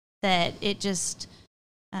 that it just,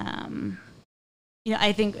 you know,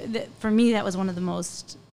 I think that for me, that was one of the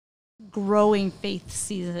most growing faith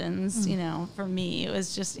seasons, you know, for me. It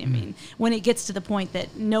was just, I mean, when it gets to the point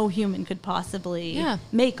that no human could possibly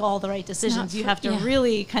make all the right decisions, you have to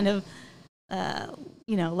really kind of,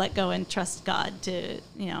 you know, let go and trust God to,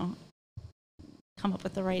 you know, come up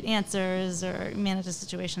with the right answers or manage the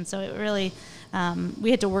situation. So it really,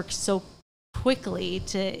 we had to work so quickly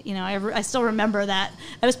to, you know, I still remember that.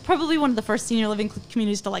 I was probably one of the first senior living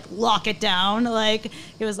communities to like lock it down. Like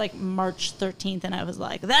it was like March 13th and I was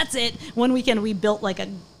like, that's it. One weekend we built like a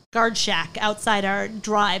guard shack outside our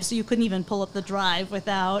drive, so you couldn't even pull up the drive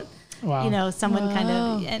without, you know, someone kind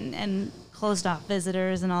of, and closed off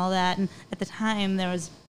visitors and all that. And at the time there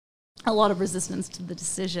was a lot of resistance to the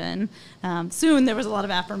decision. Soon there was a lot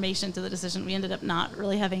of affirmation to the decision. We ended up not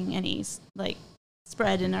really having any like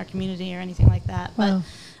spread in our community or anything like that. But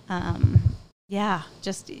yeah,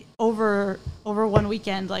 just over one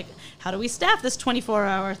weekend, like how do we staff this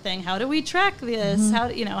 24-hour thing? How do we track this? How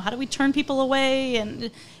do we turn people away?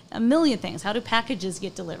 And a million things. How do packages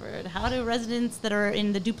get delivered? How do residents that are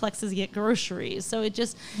in the duplexes get groceries? So it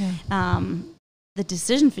just the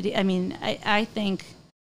decision fatigue. I mean, I think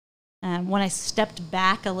when I stepped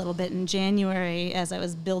back a little bit in January as I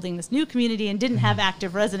was building this new community and didn't have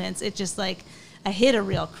active residents, it just like I hit a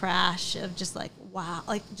real crash of just like, wow,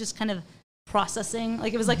 like just kind of processing.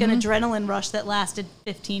 Like it was like an adrenaline rush that lasted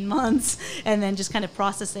 15 months and then just kind of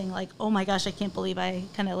processing like, oh my gosh, I can't believe I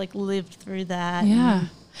kind of like lived through that. Yeah.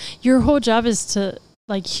 Your whole job is to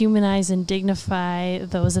like humanize and dignify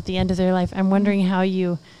those at the end of their life. I'm wondering how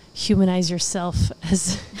you humanize yourself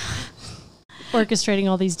as orchestrating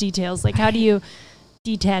all these details. Like how do you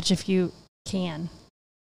detach if you can?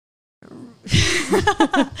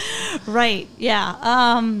 Right.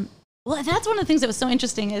 Yeah. Well, that's one of the things that was so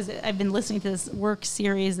interesting is I've been listening to this work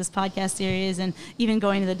series, this podcast series, and even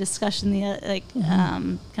going to the discussion,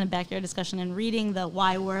 kind of backyard discussion and reading the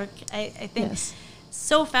why work. I think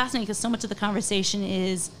so fascinating because so much of the conversation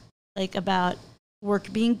is like about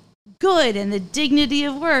work being good and the dignity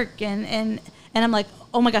of work. And I'm like,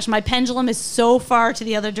 oh my gosh, my pendulum is so far to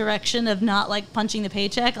the other direction of not like punching the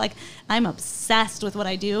paycheck. Like I'm obsessed with what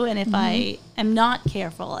I do. And if I am not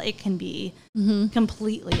careful, it can be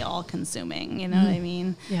completely all consuming. You know what I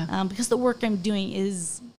mean? Yeah. Because the work I'm doing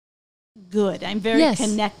is good. I'm very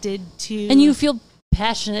connected to. And you feel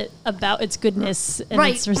passionate about its goodness. And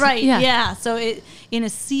right. its Yeah. So in a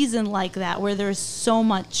season like that where there's so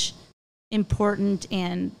much important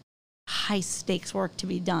and high stakes work to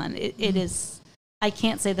be done, it is. I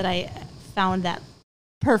can't say that I found that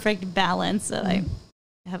perfect balance. I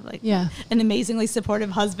have like an amazingly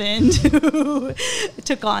supportive husband who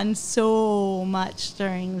took on so much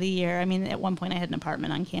during the year. I mean, at one point I had an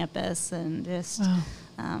apartment on campus and just,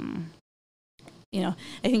 you know,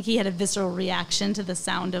 I think he had a visceral reaction to the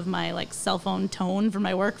sound of my like cell phone tone for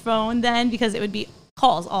my work phone then because it would be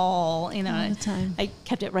calls all, you know, all the time. I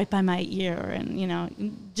kept it right by my ear and, you know,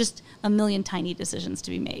 just a million tiny decisions to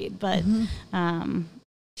be made, but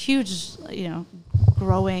huge, you know,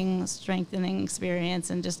 growing, strengthening experience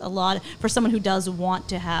and just a lot for someone who does want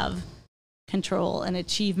to have control and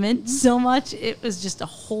achievement so much. It was just a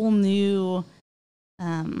whole new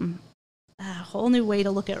way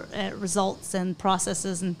to look at results and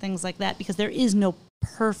processes and things like that because there is no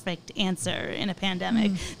perfect answer in a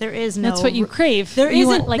pandemic. There is no. That's what you crave. There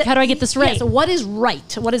isn't like, how do I get this right? So what is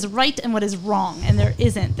right? What is right and what is wrong? And there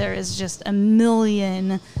isn't. There is just a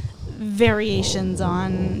million variations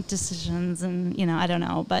on decisions, and you know, I don't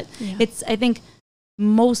know. But it's. I think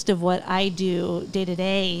most of what I do day to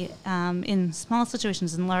day, in small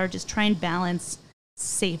situations and large, is try and balance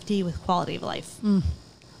safety with quality of life. And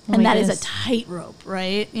that is a tightrope,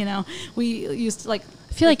 right? You know, we used to like.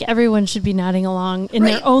 I feel like everyone should be nodding along in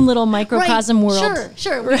their own little microcosm world.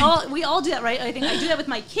 Sure. We all do that, right? I think I do that with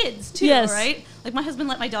my kids too, right? Like my husband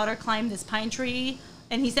let my daughter climb this pine tree,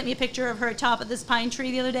 and he sent me a picture of her atop of this pine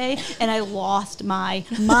tree the other day, and I lost my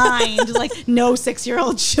mind. Like no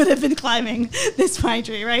 6-year-old should have been climbing this pine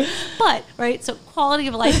tree, right? But so quality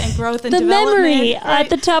of life and growth and the development, memory at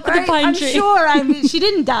the top of the pine tree. I'm sure she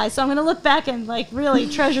didn't die, so I'm going to look back and like really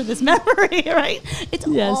treasure this memory, right? It's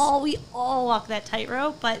we all walk that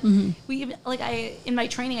tightrope, but we like in my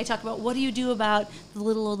training I talk about what do you do about the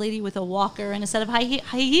little old lady with a walker and a set of high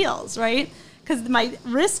heels, right? Because my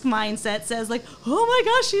risk mindset says like, oh my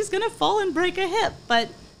gosh, she's going to fall and break a hip. But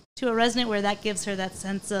to a resident where that gives her that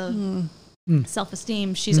sense of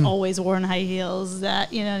self-esteem, she's always worn high heels,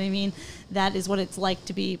 that, you know what I mean? That is what it's like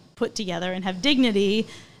to be put together and have dignity.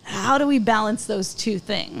 How do we balance those two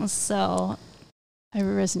things? So I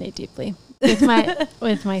resonate deeply with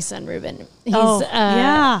my son, Ruben. He's,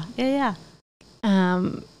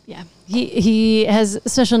 he has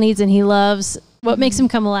special needs and he loves, what makes him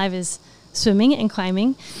come alive is swimming and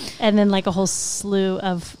climbing, and then like a whole slew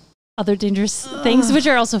of other dangerous things, which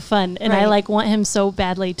are also fun. And I like want him so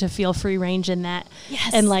badly to feel free range in that,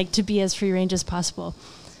 and like to be as free range as possible.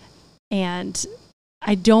 And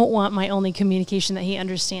I don't want my only communication that he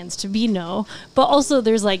understands to be no, but also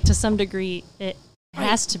there's like, to some degree, it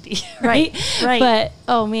has to be, right? Right. But,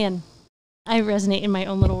 oh man, I resonate in my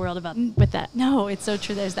own little world with that. No, it's so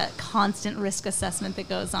true. There's that constant risk assessment that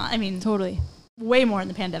goes on. I mean, Totally. way more in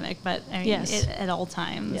the pandemic, but I mean, Yes. at all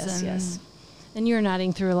times. Yes, and yes. And you're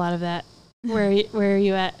nodding through a lot of that. Where are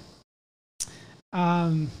you at?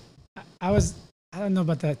 I don't know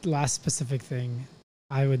about that last specific thing.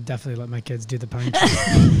 I would definitely let my kids do the pine tree.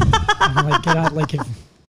 I'm like, get out, like, if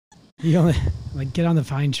you only, like, get on the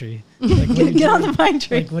pine tree. Like, what Get on the pine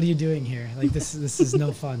tree. Like, what are you doing here? Like, this is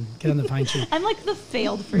no fun. Get on the pine tree. I'm like the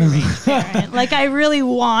failed free range parent. Like, I really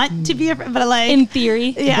want to be but like, In theory.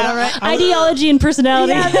 yeah, right. Ideology and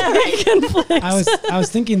personality. Yeah, I was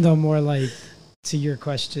thinking though more like to your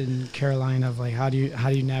question, Caroline, of like how do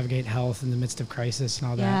you navigate health in the midst of crisis and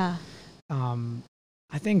all that. Yeah.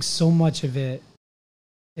 I think so much of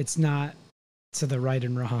it's not to the right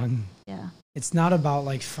and wrong. Yeah. It's not about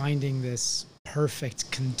like finding this perfect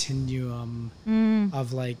continuum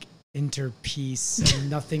of like inner peace and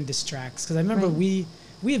nothing distracts. Because I remember we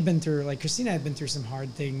have been through, like Christina had been through some hard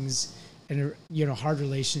things and, you know, hard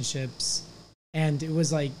relationships. And it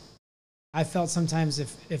was like, I felt sometimes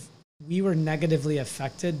if we were negatively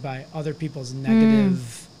affected by other people's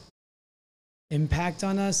negative impact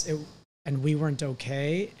on us, and we weren't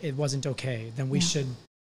okay, it wasn't okay. Then we should,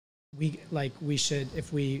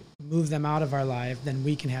 if we move them out of our life, then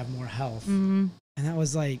we can have more health. And that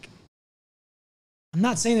was like, I'm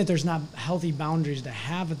not saying that there's not healthy boundaries to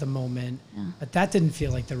have at the moment, but that didn't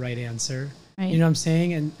feel like the right answer. Right. You know what I'm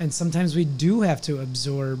saying? And sometimes we do have to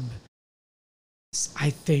absorb,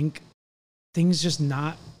 I think, things just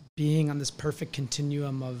not being on this perfect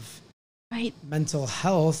continuum of mental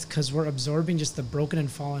health, because we're absorbing just the broken and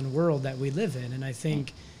fallen world that we live in. And I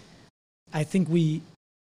think we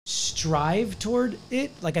strive toward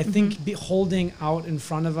it. Like, I think holding out in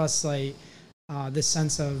front of us, like, this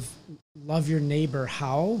sense of love your neighbor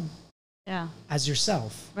as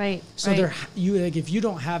yourself. Right. So if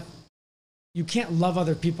you can't love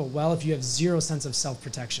other people well if you have zero sense of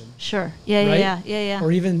self-protection. Sure. Yeah.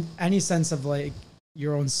 Or even any sense of like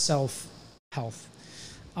your own self-health.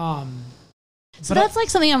 So that's like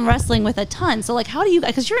something I'm wrestling with a ton. So like, how do you,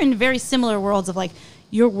 because you're in very similar worlds of like,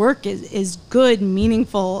 your work is good,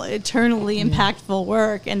 meaningful, eternally impactful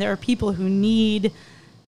work. And there are people who need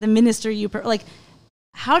the ministry like,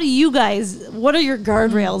 how do you guys, what are your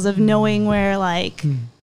guardrails of knowing where like,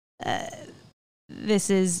 this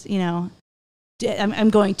is, you know, I'm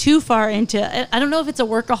going too far into, I don't know if it's a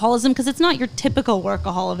workaholism, because it's not your typical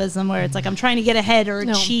workaholism where it's like I'm trying to get ahead or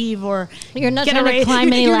achieve, or you're not trying to climb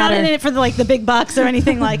any you're ladder. not in it for the big bucks or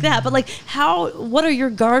anything like that. But like, what are your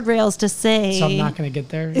guardrails to say? So I'm not going to get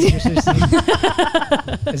there. Is what you're saying?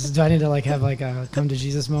 Do I need to like have like a come to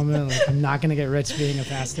Jesus moment? Like, I'm not going to get rich being a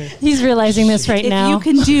pastor. He's realizing this right now. If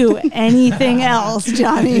you can do anything else,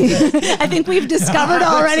 Johnny, I think we've discovered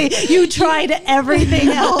already. You tried everything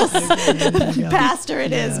else. Pastor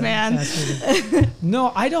it is, man.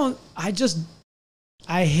 No, I don't.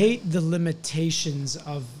 I hate the limitations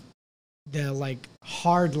of the like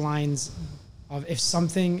hard lines of if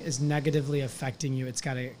something is negatively affecting you, it's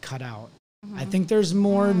got to get cut out. I think there's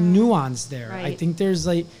more nuance there. Right. I think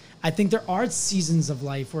there are seasons of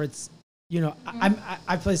life where it's, you know,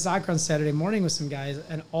 I play soccer on Saturday morning with some guys,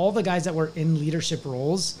 and all the guys that were in leadership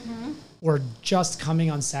roles were just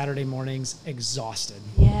coming on Saturday mornings exhausted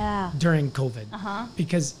during COVID.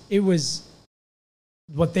 Because it was,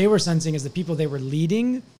 what they were sensing is the people they were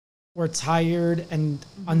leading were tired and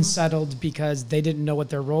unsettled because they didn't know what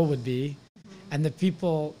their role would be. And the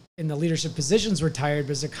people in the leadership positions were tired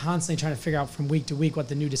because they're constantly trying to figure out from week to week what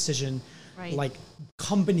the new decision, like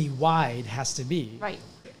company-wide, has to be. Right.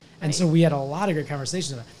 And so we had a lot of good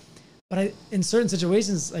conversations about it. But in certain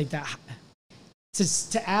situations like that,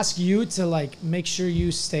 to ask you to like make sure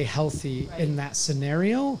you stay healthy in that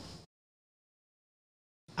scenario,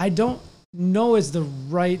 I don't know is the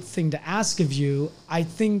right thing to ask of you. I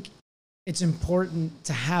think it's important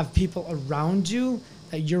to have people around you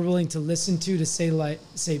that you're willing to listen to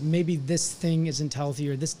say maybe this thing isn't healthy,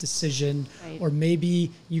 or this decision, or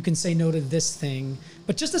maybe you can say no to this thing.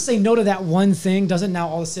 But just to say no to that one thing doesn't now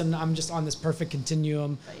all of a sudden I'm just on this perfect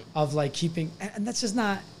continuum of like keeping, and that's just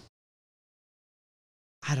not,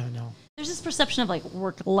 I don't know. There's this perception of like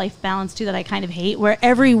work-life balance too that I kind of hate, where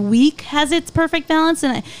every week has its perfect balance,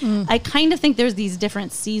 and I kind of think there's these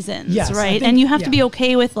different seasons, right? And you have to be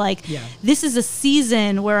okay with like, this is a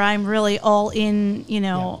season where I'm really all in, you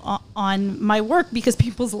know, on my work because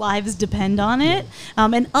people's lives depend on it,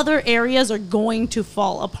 and other areas are going to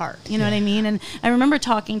fall apart. You know what I mean? And I remember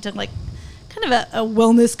talking to like kind kind of a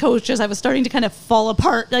wellness coach as I was starting to kind of fall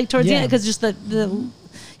apart, like towards the end, because just the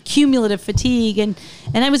cumulative fatigue, and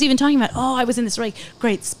I was even talking about, I was in this like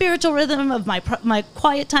great spiritual rhythm of my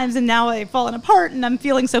quiet times, and now I've fallen apart, and I'm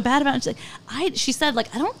feeling so bad about it. She said,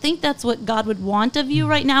 like, I don't think that's what God would want of you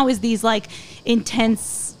right now, is these like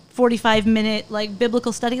intense 45-minute like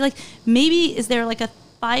biblical study. Like, maybe is there like a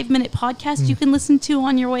 5-minute podcast you can listen to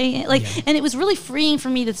on your way, and it was really freeing for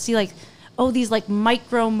me to see like, these like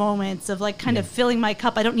micro moments of like kind of filling my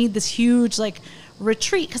cup. I don't need this huge like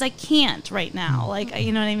retreat because I can't right now, like,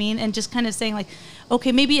 you know what I mean? And just kind of saying like,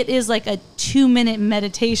 okay, maybe it is like a 2-minute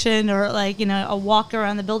meditation or like, you know, a walk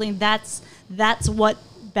around the building. That's what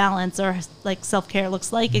balance or like self-care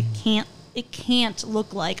looks like. It can't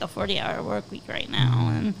look like a 40-hour work week right now,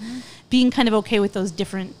 and being kind of okay with those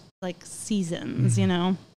different like seasons, you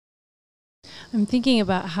know. I'm thinking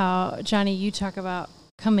about how, Johnny, you talk about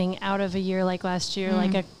coming out of a year like last year,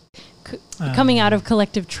 like coming out of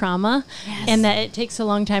collective trauma, and that it takes a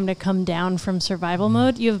long time to come down from survival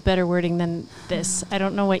mode. You have better wording than this. I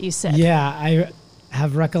don't know what you said. Yeah, I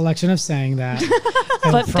have recollection of saying that.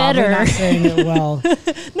 But better. Not saying it well.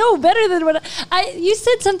 No, better than what you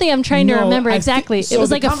said. Something I'm trying to remember exactly. It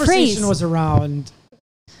was like a phrase. The conversation was around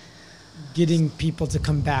getting people to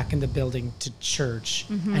come back in the building to church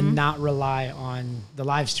and not rely on the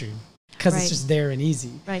live stream, because it's just there and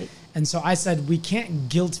easy. Right. And so I said, we can't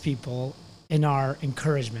guilt people in our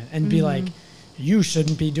encouragement and be like, you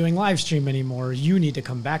shouldn't be doing live stream anymore. You need to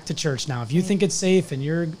come back to church now. If you think it's safe and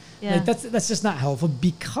you're like, that's just not helpful,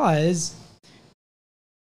 because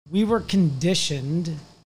we were conditioned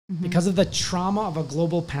because of the trauma of a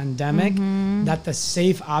global pandemic that the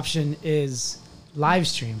safe option is live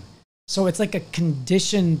stream. So it's like a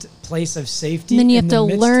conditioned place of safety. And then you have to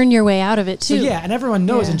learn your way out of it too. So and everyone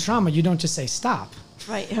knows in trauma, you don't just say stop.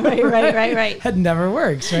 Right. That never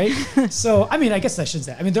works, right? So, I mean, I guess I should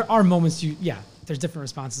say, I mean, there are moments there's different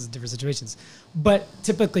responses in different situations, but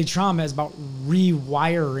typically trauma is about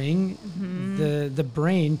rewiring the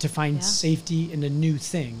brain to find safety in a new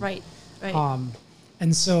thing. Right.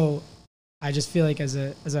 And so I just feel like as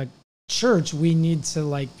a church, we need to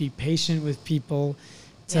like be patient with people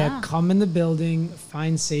to come in the building,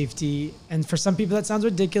 find safety. And for some people that sounds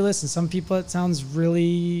ridiculous, and some people it sounds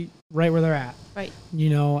really right where they're at. Right.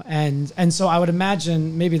 You know, and so I would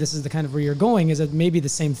imagine maybe this is the kind of where you're going, is that maybe the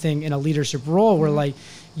same thing in a leadership role where like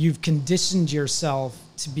you've conditioned yourself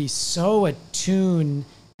to be so attuned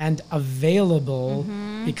and available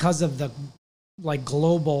because of the like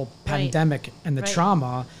global pandemic and the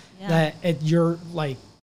trauma that you're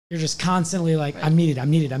just constantly like, I'm needed.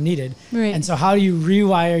 Right. And so how do you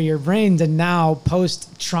rewire your brain to now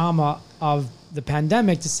post trauma of the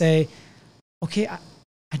pandemic to say, okay,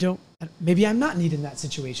 maybe I'm not needed in that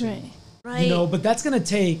situation. Right. You know, but that's going to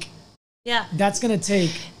take,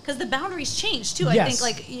 because the boundaries change too. I think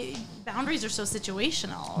like boundaries are so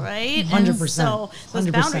situational, right? 100%. So those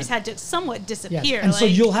boundaries had to somewhat disappear. Yes. And so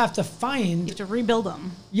you'll have to you have to rebuild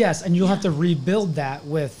them. Yes. And you'll have to rebuild that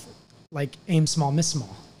with like aim small, miss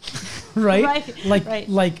small. Right?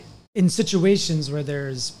 Like in situations where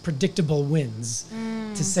there's predictable wins,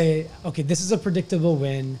 to say, okay, this is a predictable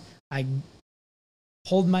win. I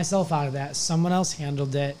pulled myself out of that. Someone else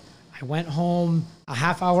handled it. I went home a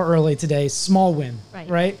half hour early today, small win,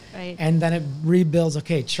 right? And then it rebuilds,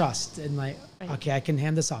 okay, trust, and like, okay, I can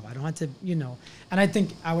hand this off. I don't have to, you know. And I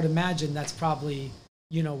think, I would imagine that's probably,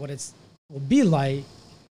 you know, what will be like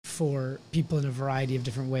for people in a variety of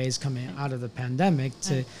different ways coming out of the pandemic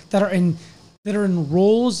that are in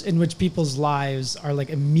roles in which people's lives are like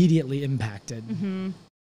immediately impacted.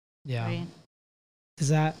 Yeah. Right. Is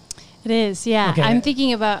that? It is. Yeah. Okay. I'm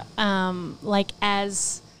thinking about like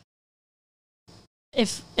as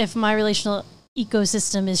if my relational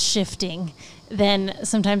ecosystem is shifting, then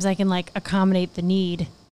sometimes I can like accommodate the need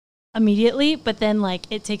immediately, but then like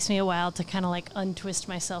it takes me a while to kind of like untwist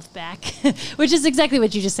myself back, which is exactly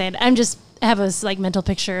what you just said. Have a like mental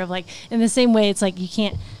picture of like, in the same way, it's like you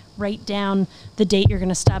can't write down the date you're going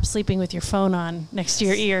to stop sleeping with your phone on next to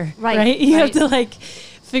your ear, right? You have to like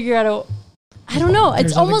figure out I don't know.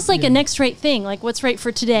 It's almost like a next right thing. Like what's right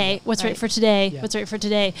for today? What's right for today? What's right for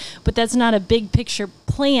today? But that's not a big picture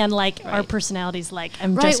plan like our personalities like.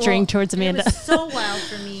 I'm gesturing towards Amanda. It was so wild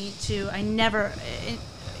for me too. I never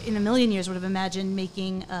in a million years would have imagined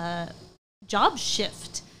making a job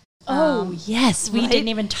shift. Yes. We didn't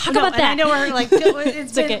even talk about that. I know we're like,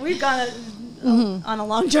 we've gone on a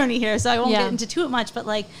long journey here, so I won't get into too much, but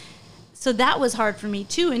like, so that was hard for me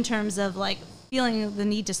too, in terms of like feeling the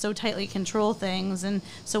need to so tightly control things. And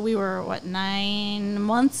so we were 9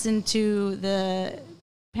 months into the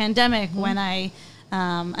pandemic when I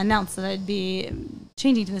announced that I'd be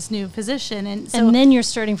changing to this new position, and then you're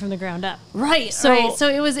starting from the ground up, right? So So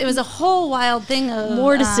it was a whole wild thing of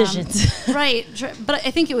more decisions, right? But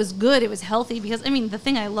I think it was good. It was healthy because the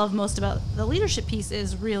thing I love most about the leadership piece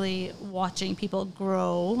is really watching people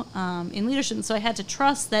grow in leadership. And so I had to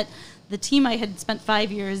trust that the team I had spent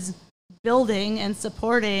 5 years building and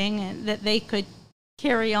supporting, and that they could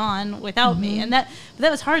carry on without me. And that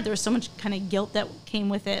was hard. There was so much kind of guilt that came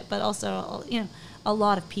with it, but also, a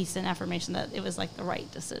lot of peace and affirmation that it was like the right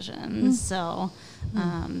decision. So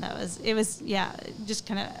just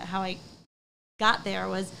kind of how I got there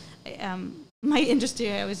was my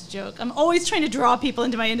industry. I always joke, I'm always trying to draw people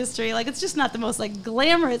into my industry. Like, it's just not the most like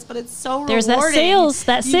glamorous, but it's so there's rewarding.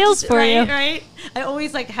 that sales for you. Right. I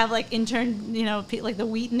always like have like intern, like the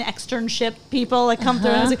Wheaton externship people like come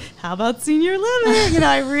through and I was like, how about senior living?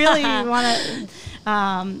 I really want to,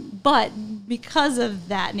 but because of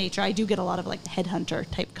that nature, I do get a lot of like headhunter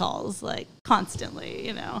type calls, like constantly,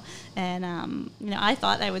 and, I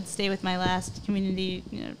thought I would stay with my last community,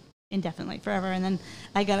 indefinitely forever. And then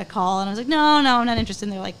I got a call and I was like, no, I'm not interested.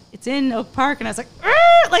 And they're like, it's in Oak Park. And I was like,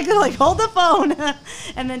 like hold the phone.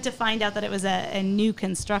 And then to find out that it was a new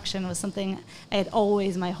construction was something I had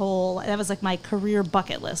always that was like my career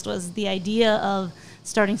bucket list, was the idea of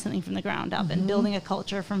starting something from the ground up and building a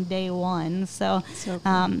culture from day one. So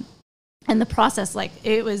cool. And the process, like,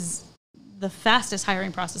 it was the fastest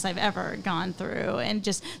hiring process I've ever gone through. And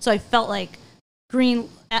just, so I felt like Green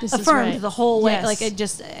affirmed the whole way. Yes. Like,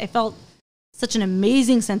 I felt such an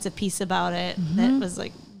amazing sense of peace about it that was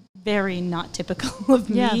like very not typical of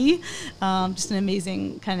me. Just an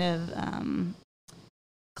amazing kind of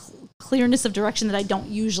clearness of direction that I don't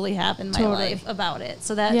usually have in my life about it.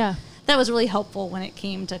 So that was really helpful when it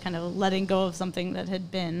came to kind of letting go of something that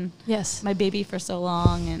had been my baby for so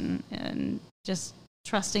long, and just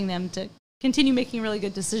trusting them to continue making really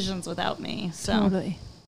good decisions without me. So totally.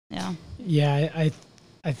 Yeah,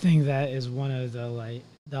 I think that is one of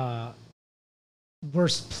the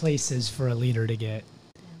worst places for a leader to get,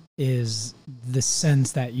 is the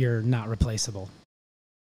sense that you're not replaceable.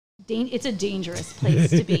 It's a dangerous place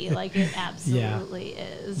to be. Like, it absolutely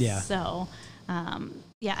is. Yeah. So,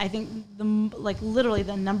 I think literally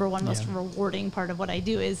the number one most rewarding part of what I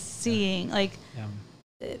do is seeing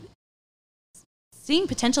seeing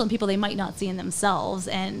potential in people they might not see in themselves,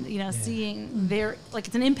 and seeing their, like,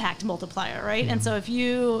 it's an impact multiplier, right? And so if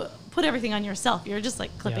you put everything on yourself, you're just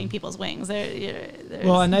like clipping people's wings.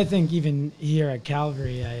 Well, and I think even here at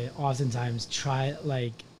Calvary, I oftentimes try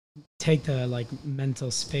take the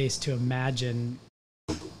mental space to imagine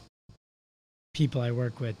people I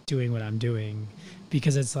work with doing what I'm doing,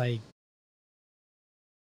 because it's like,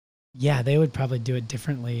 they would probably do it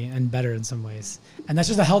differently and better in some ways. And that's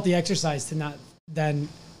just a healthy exercise to not then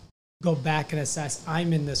go back and assess,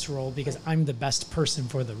 I'm in this role because I'm the best person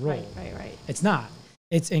for the role. Right. It's not.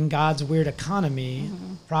 It's in God's weird economy.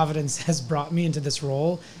 Providence has brought me into this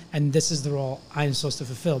role, and this is the role I'm supposed to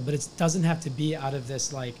fulfill. But it doesn't have to be out of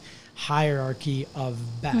this hierarchy of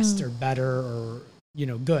best or better or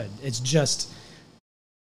good. It's just,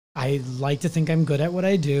 I like to think I'm good at what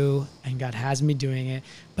I do, and God has me doing it,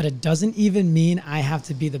 but it doesn't even mean I have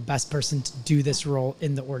to be the best person to do this role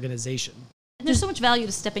in the organization. And there's so much value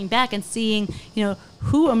to stepping back and seeing,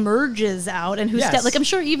 who emerges out and who I'm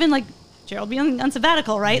sure even Gerald being on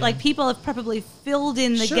sabbatical, right? Like, people have probably filled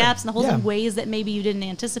in the gaps and the holes in ways that maybe you didn't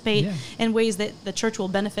anticipate, and ways that the church will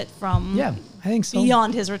benefit from. Yeah, I think so.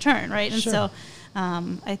 Beyond his return, right? And so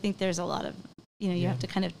I think there's a lot of, you have to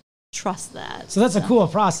kind of trust that. So that's a cool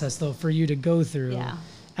process, though, for you to go through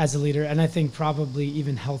as a leader. And I think probably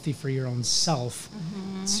even healthy for your own self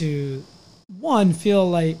to, one, feel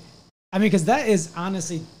like, because that is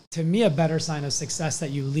honestly, to me, a better sign of success, that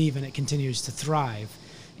you leave and it continues to thrive,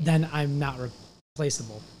 than I'm not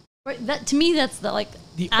replaceable. Right. That, to me, that's the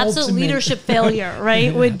absolute ultimate leadership failure,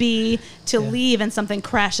 right? Would be to leave and something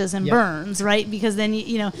crashes and burns, right? Because then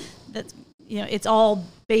that's it's all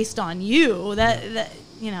based on you.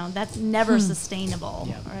 That's never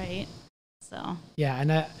sustainable, right? So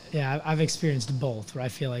I've experienced both, where I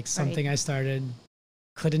feel like something I started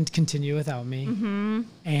couldn't continue without me,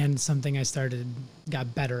 and something I started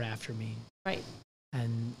got better after me. Right.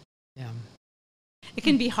 And it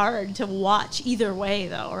can be hard to watch either way,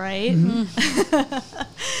 though, right?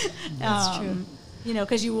 That's true.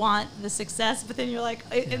 Because you want the success, but then you're like,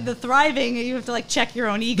 the thriving, you have to check your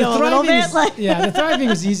own ego a little bit. The thriving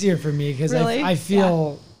is easier for me, because really? I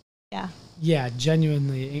feel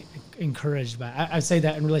genuinely encouraged by it. I say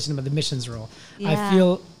that in relation to the missions role. I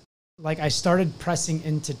feel like I started pressing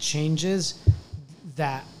into changes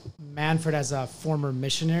that Manfred, as a former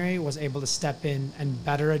missionary, was able to step in and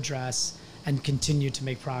better address and continue to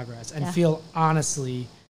make progress and feel honestly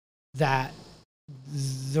that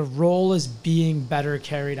the role is being better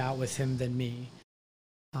carried out with him than me.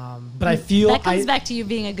 But I feel that comes back to you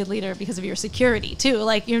being a good leader because of your security too.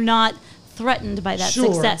 Like, you're not threatened by that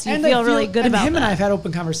success. You feel really good about that. And him and I have had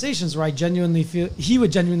open conversations where I genuinely feel he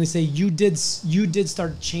would genuinely say, you did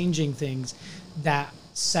start changing things that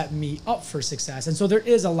set me up for success. And so there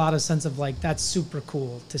is a lot of sense of like, that's super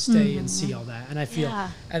cool to stay and see all that. And I feel,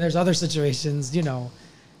 and there's other situations, you know,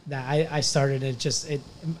 that I started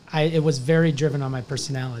it was very driven on my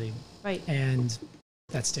personality. Right. And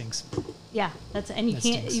that stinks. Yeah.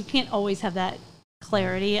 You can't always have that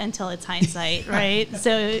clarity until it's hindsight, right?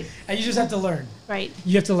 So, and you just have to learn. Right.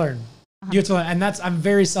 You have to learn. You have to learn. And I'm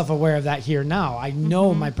very self-aware of that here now. I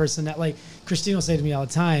know my personality. Like, Christine will say to me all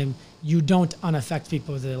the time, you don't unaffect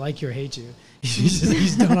people whether they like you or hate you. You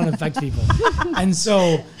just don't unaffect people. And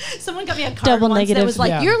so someone got me a card once that was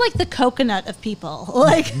like, you're like the coconut of people.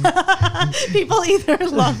 Like, people either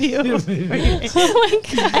love you or hate you. Oh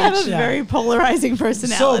my God. I have a very polarizing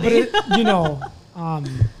personality. So, but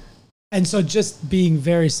and so just being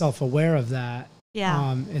very self-aware of that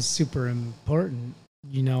is super important,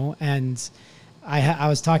 you know. And I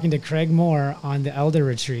was talking to Craig Moore on the elder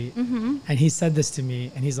retreat, and he said this to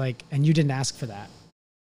me, and he's like, and you didn't ask for that.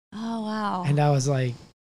 Oh, wow. And I was like,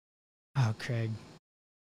 oh, Craig,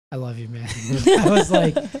 I love you, man. I was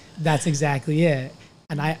like, that's exactly it.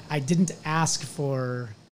 And I didn't ask for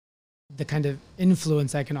the kind of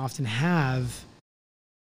influence I can often have,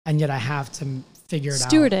 and yet I have to figure it out.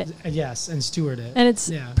 Steward it. Yes, and steward it. And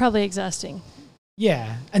it's probably exhausting.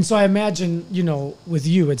 Yeah. And so I imagine, you know, with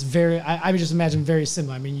you, it's I would just imagine very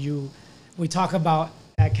similar. I mean, we talk about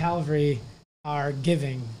at Calvary our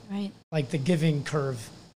giving, right? Like the giving curve,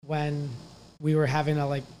 when we were having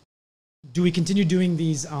do we continue doing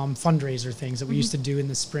these fundraiser things that we used to do in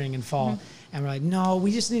the spring and fall? And we're like, no,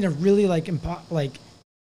 we just need to really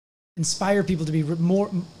inspire people to be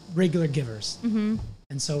more regular givers.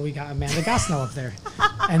 And so we got Amanda Gosnell up there,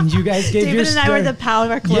 and you guys gave David and I were the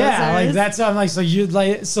power closers. Yeah, like that's I'm like, so you'd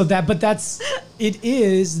like, so that, but it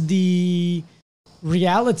is the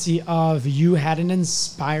reality of you had an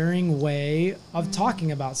inspiring way of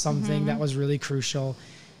talking about something that was really crucial.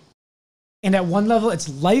 And at one level, it's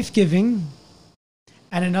life-giving.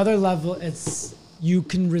 At another level, it's you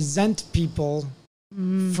can resent people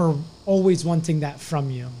for always wanting that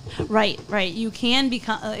from you. Right. You can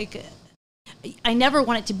become like, I never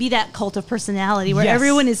want it to be that cult of personality where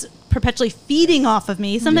everyone is perpetually feeding off of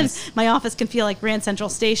me. Sometimes my office can feel like Grand Central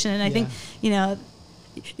Station, and I think, you know,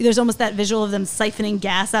 there's almost that visual of them siphoning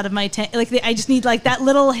gas out of my tank. Like, I just need like that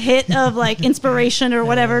little hit of like inspiration or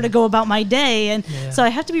whatever to go about my day. And so I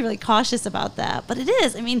have to be really cautious about that. But it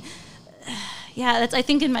is, I mean, that's, I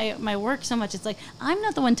think in my work so much, it's like, I'm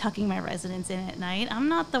not the one tucking my residents in at night. I'm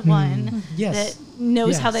not the one that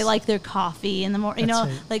knows how they like their coffee in the morning. You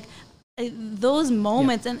know, like those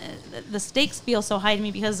moments, and the stakes feel so high to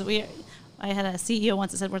me because I had a CEO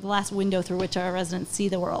once that said we're the last window through which our residents see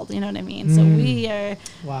the world. You know what I mean? So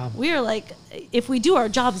we are like, if we do our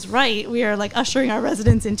jobs right, we are like ushering our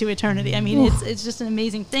residents into eternity. I mean, it's just an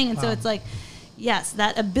amazing thing. And so it's like, yes,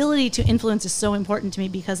 that ability to influence is so important to me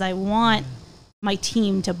because I want my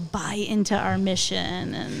team to buy into our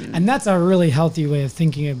mission. And that's a really healthy way of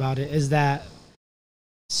thinking about it, is that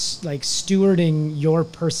like stewarding your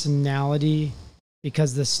personality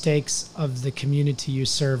because the stakes of the community you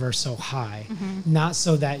serve are so high, not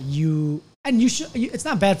so that it's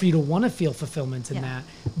not bad for you to want to feel fulfillment in that,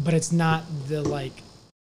 but it's not the like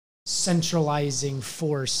centralizing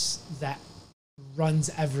force that runs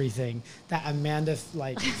everything, that Amanda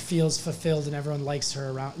like feels fulfilled and everyone likes her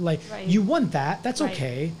around. Like you want that, that's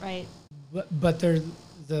okay. Right. But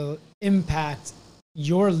the impact,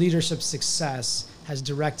 your leadership success has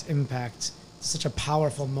direct impact, such a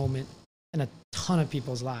powerful moment in a ton of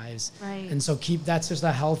people's lives. Right. And so that's just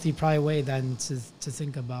a healthy probably way then to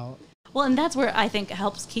think about. Well, and that's where I think it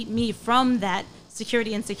helps keep me from that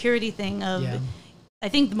security thing of, I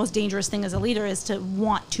think the most dangerous thing as a leader is to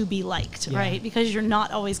want to be liked, right? Because you're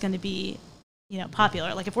not always going to be, you know,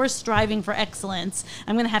 popular. Like if we're striving for excellence,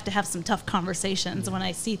 I'm going to have some tough conversations when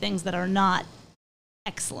I see things that are not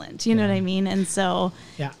excellent. You know what I mean? And so.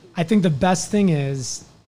 Yeah. I think the best thing is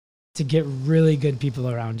to get really good people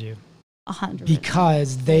around you. 100%.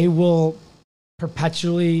 Because they will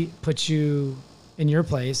perpetually put you in your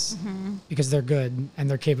place because they're good and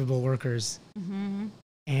they're capable workers.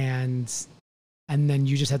 And and then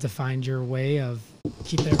you just have to find your way of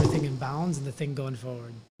keeping everything in balance and the thing going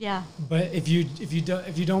forward. Yeah. But if you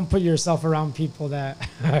don't put yourself around people that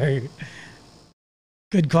are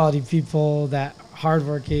good quality people, that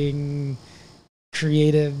hardworking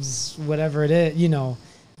creatives, whatever it is,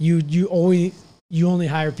 you only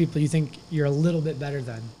hire people you think you're a little bit better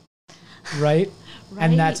than, right?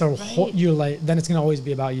 And that's you're like, then it's gonna always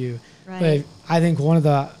be about you. Right. But I think one of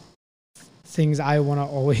the things I want to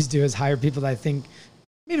always do is hire people that I think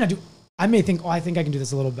maybe not do. I may think, I think I can do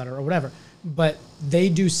this a little better or whatever, but they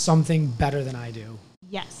do something better than I do.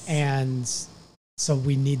 Yes. And so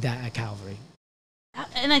we need that at Calvary.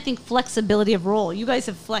 And I think flexibility of role. You guys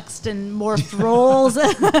have flexed and morphed roles. Yeah.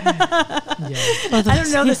 I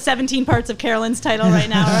don't know the 17 parts of Carolyn's title right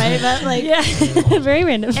now, right? But very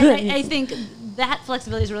random. And I think that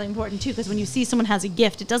flexibility is really important too, because when you see someone has a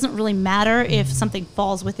gift, it doesn't really matter if something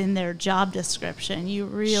falls within their job description. You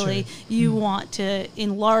really want to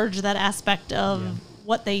enlarge that aspect of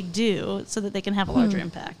what they do so that they can have a larger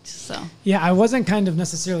impact. So I wasn't kind of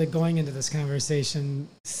necessarily going into this conversation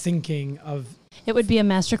thinking of it would be a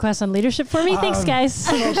masterclass on leadership for me. Thanks, guys.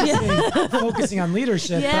 Focusing on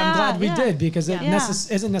leadership, but I'm glad we did, because it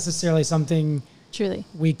isn't necessarily something truly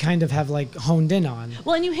we kind of have like honed in on.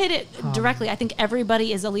 Well, and you hit it directly. I think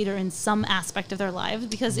everybody is a leader in some aspect of their lives,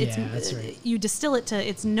 because it's that's right. You distill it to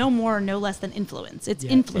it's no more or no less than influence. It's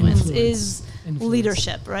influence is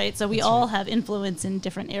leadership, right? So we all have influence in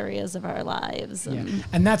different areas of our lives.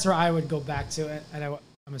 And that's where I would go back to it, and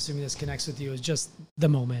I'm assuming this connects with you, is just the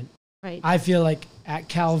moment. Right. I feel like at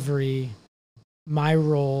Calvary, my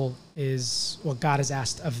role is what God has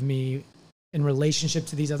asked of me in relationship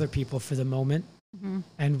to these other people for the moment.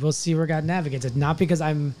 And we'll see where God navigates it. Not because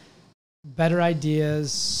I'm better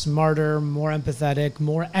ideas, smarter, more empathetic,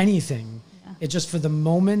 more anything. It's just for the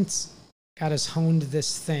moment, God has honed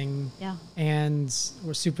this thing. And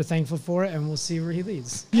we're super thankful for it, and we'll see where he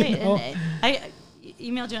leads. Right. And I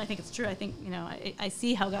emailed you, and I think it's true. I think, I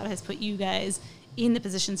see how God has put you guys in the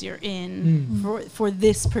positions you're in for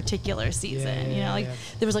this particular season.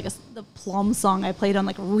 There was the Plum song I played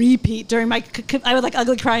on repeat during my I would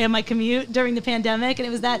ugly cry on my commute during the pandemic, and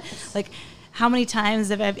it was that how many times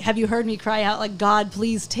have you heard me cry out God,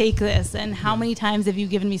 please take this, and how many times have you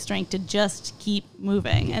given me strength to just keep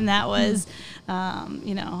moving? And that was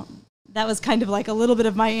that was kind of a little bit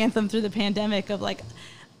of my anthem through the pandemic of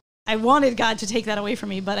I wanted God to take that away from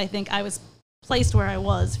me, but I think I was placed where I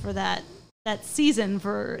was for that season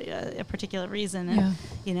for a particular reason, and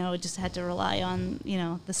just had to rely on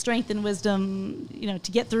the strength and wisdom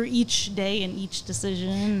to get through each day and each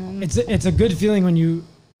decision. It's a good feeling when you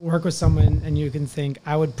work with someone and you can think,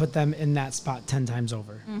 I would put them in that spot 10 times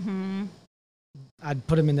over. I'd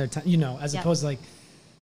put them in there as opposed to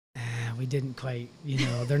we didn't quite,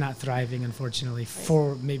 they're not thriving, unfortunately,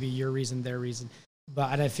 for maybe your reason, their reason.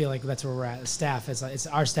 But I feel like that's where we're at. Staff it's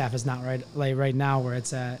our staff is not right now where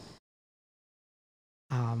it's at.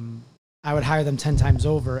 I would hire them 10 times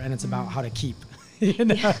over, and it's about how to keep,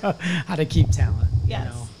 how to keep talent.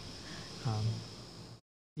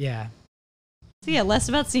 So less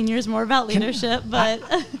about seniors, more about leadership. But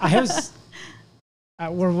I have.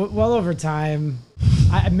 We're well over time.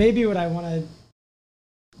 Maybe what I want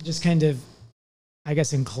to just kind of, I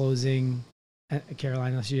guess, in closing,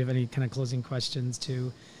 Caroline, unless you have any kind of closing questions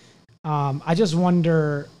too. I just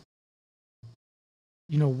wonder,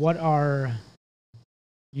 what are,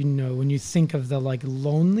 when you think of the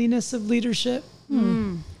loneliness of leadership,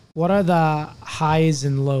 what are the highs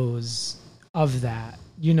and lows of that?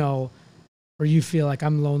 Where you feel like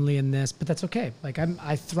I'm lonely in this, but that's okay.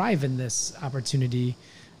 I thrive in this opportunity.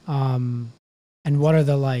 And what are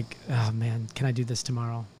the oh man, can I do this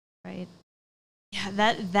tomorrow? Right.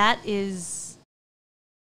 Yeah, that is,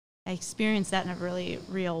 I experienced that in a really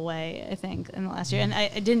real way, I think, in the last year. And I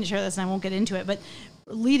didn't share this, and I won't get into it, but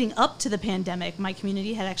leading up to the pandemic, my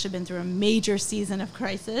community had actually been through a major season of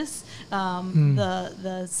crisis.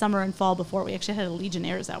 The summer and fall before, we actually had a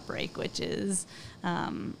Legionnaires outbreak, which is,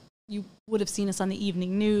 you would have seen us on the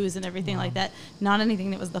evening news and everything like that. Not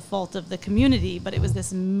anything that was the fault of the community, but it was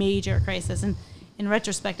this major crisis. And in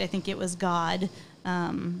retrospect, I think it was God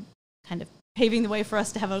kind of paving the way for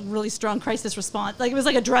us to have a really strong crisis response. It was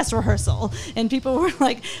like a dress rehearsal, and people were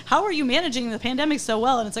like, how are you managing the pandemic so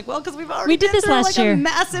well? And it's because we did this last year. A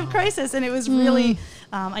massive crisis, and it was really,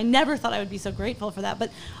 I never thought I would be so grateful for that. But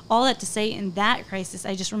all that to say, in that crisis,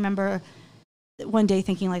 I just remember one day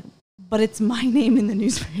thinking but it's my name in the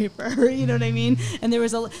newspaper, you know what I mean? And there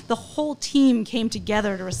was the whole team came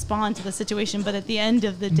together to respond to the situation, but at the end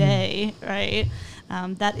of the day, right,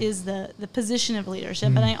 that is the position of leadership.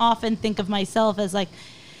 And I often think of myself as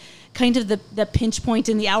kind of the pinch point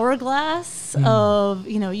in the hourglass of,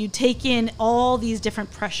 you take in all these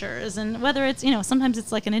different pressures, and whether it's, sometimes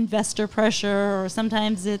it's like an investor pressure, or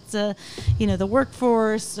sometimes it's, the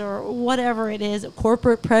workforce, or whatever it is,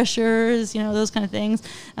 corporate pressures, those kind of things.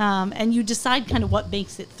 And you decide kind of what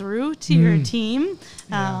makes it through to your team,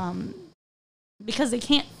 because they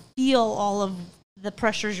can't feel all of the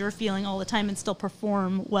pressures you're feeling all the time and still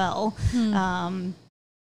perform well.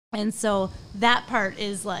 And so that part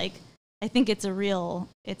is like, I think it's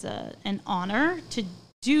an honor to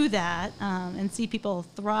do that, and see people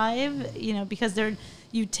thrive, because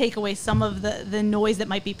you take away some of the noise that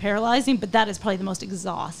might be paralyzing, but that is probably the most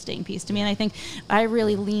exhausting piece to me. And I think I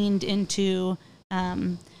really leaned into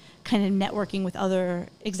kind of networking with other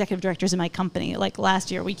executive directors in my company. Like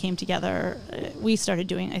last year we came together, we started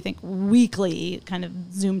doing, I think, weekly kind of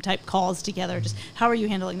Zoom type calls together. Just, how are you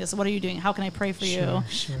handling this? What are you doing? How can I pray for you?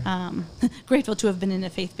 Sure. Grateful to have been in a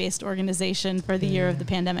faith-based organization for the year of the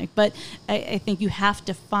pandemic. But I think you have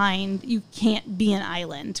to you can't be an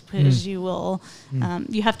island, because you will,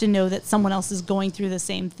 you have to know that someone else is going through the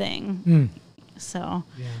same thing. So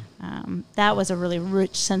that was a really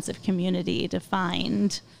rich sense of community to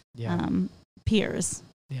find. Peers.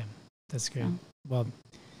 Yeah, that's great. Well,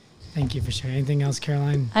 thank you for sharing. Anything else,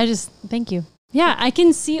 Caroline? Thank you. Yeah, I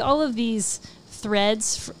can see all of these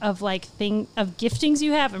threads of giftings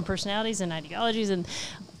you have, and personalities and ideologies and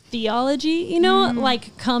theology,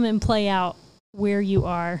 like come and play out where you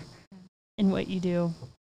are and what you do.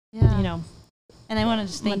 Yeah. And I want to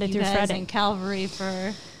just thank you guys and Calvary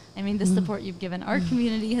for, the support you've given. Our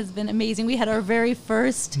community has been amazing. We had our very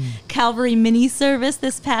first Calvary mini service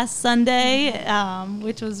this past Sunday,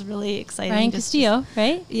 which was really exciting. Ryan Castillo,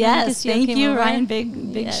 right? Yes, thank you, Ryan.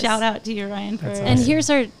 Big shout out to you, Ryan. Awesome. And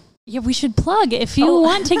here's we should plug, if you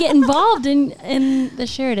want to get involved in the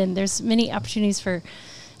Sheridan, there's many opportunities for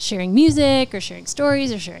sharing music, or sharing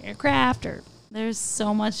stories, or sharing your craft, or there's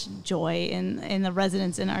so much joy in the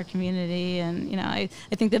residents in our community. And, I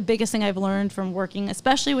think the biggest thing I've learned from working,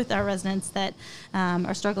 especially with our residents that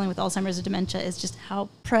are struggling with Alzheimer's or dementia, is just how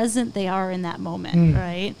present they are in that moment,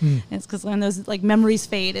 right? And it's because when those memories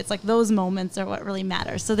fade, it's like those moments are what really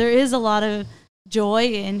matter. So there is a lot of joy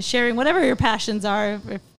in sharing whatever your passions are.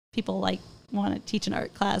 If people want to teach an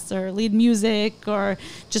art class, or lead music, or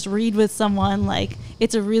just read with someone,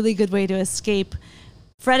 it's a really good way to escape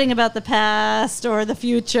fretting about the past or the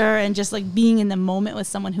future, and just being in the moment with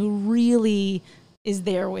someone who really is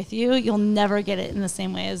there with you. You'll never get it in the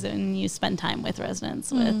same way as when you spend time with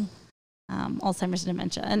residents with Alzheimer's and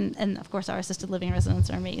dementia. And of course, our assisted living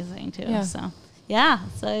residents are amazing too. Yeah.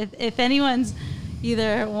 So if anyone's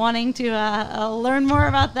either wanting to learn more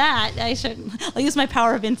about that, I'll use my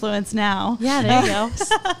power of influence now. Yeah, there you go.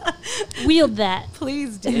 Wield that.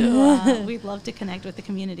 Please do. We'd love to connect with the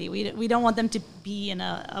community. We don't want them to be in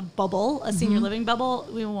a bubble, a senior living bubble.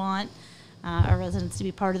 We want our residents to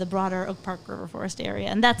be part of the broader Oak Park River Forest area.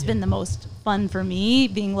 And that's been the most fun for me,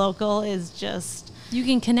 being local, is just... You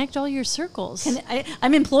can connect all your circles.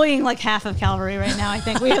 I'm employing half of Calvary right now. I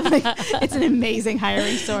think we have it's an amazing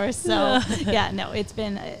hiring source. So it's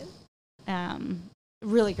been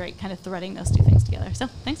really great kind of threading those two things together. So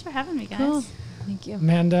thanks for having me, guys. Cool. Thank you.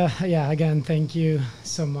 Amanda, again, thank you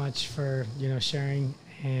so much for, sharing.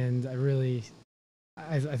 And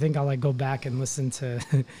I think I'll go back and listen to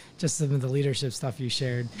just some of the leadership stuff you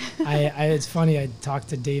shared. It's funny, I talked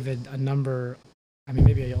to David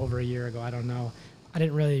maybe over a year ago, I don't know. I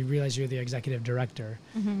didn't really realize you were the executive director.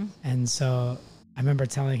 And so I remember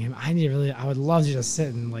telling him, I would love to just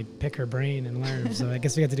sit and pick her brain and learn. So I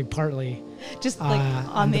guess we got to do partly just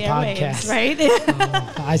on the podcast, right?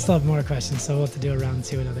 I still have more questions, so we'll have to do a round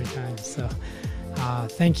 2 another time. So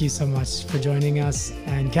thank you so much for joining us.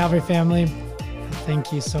 And Calvary family,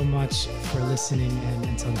 thank you so much for listening, and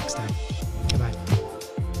until next time, goodbye.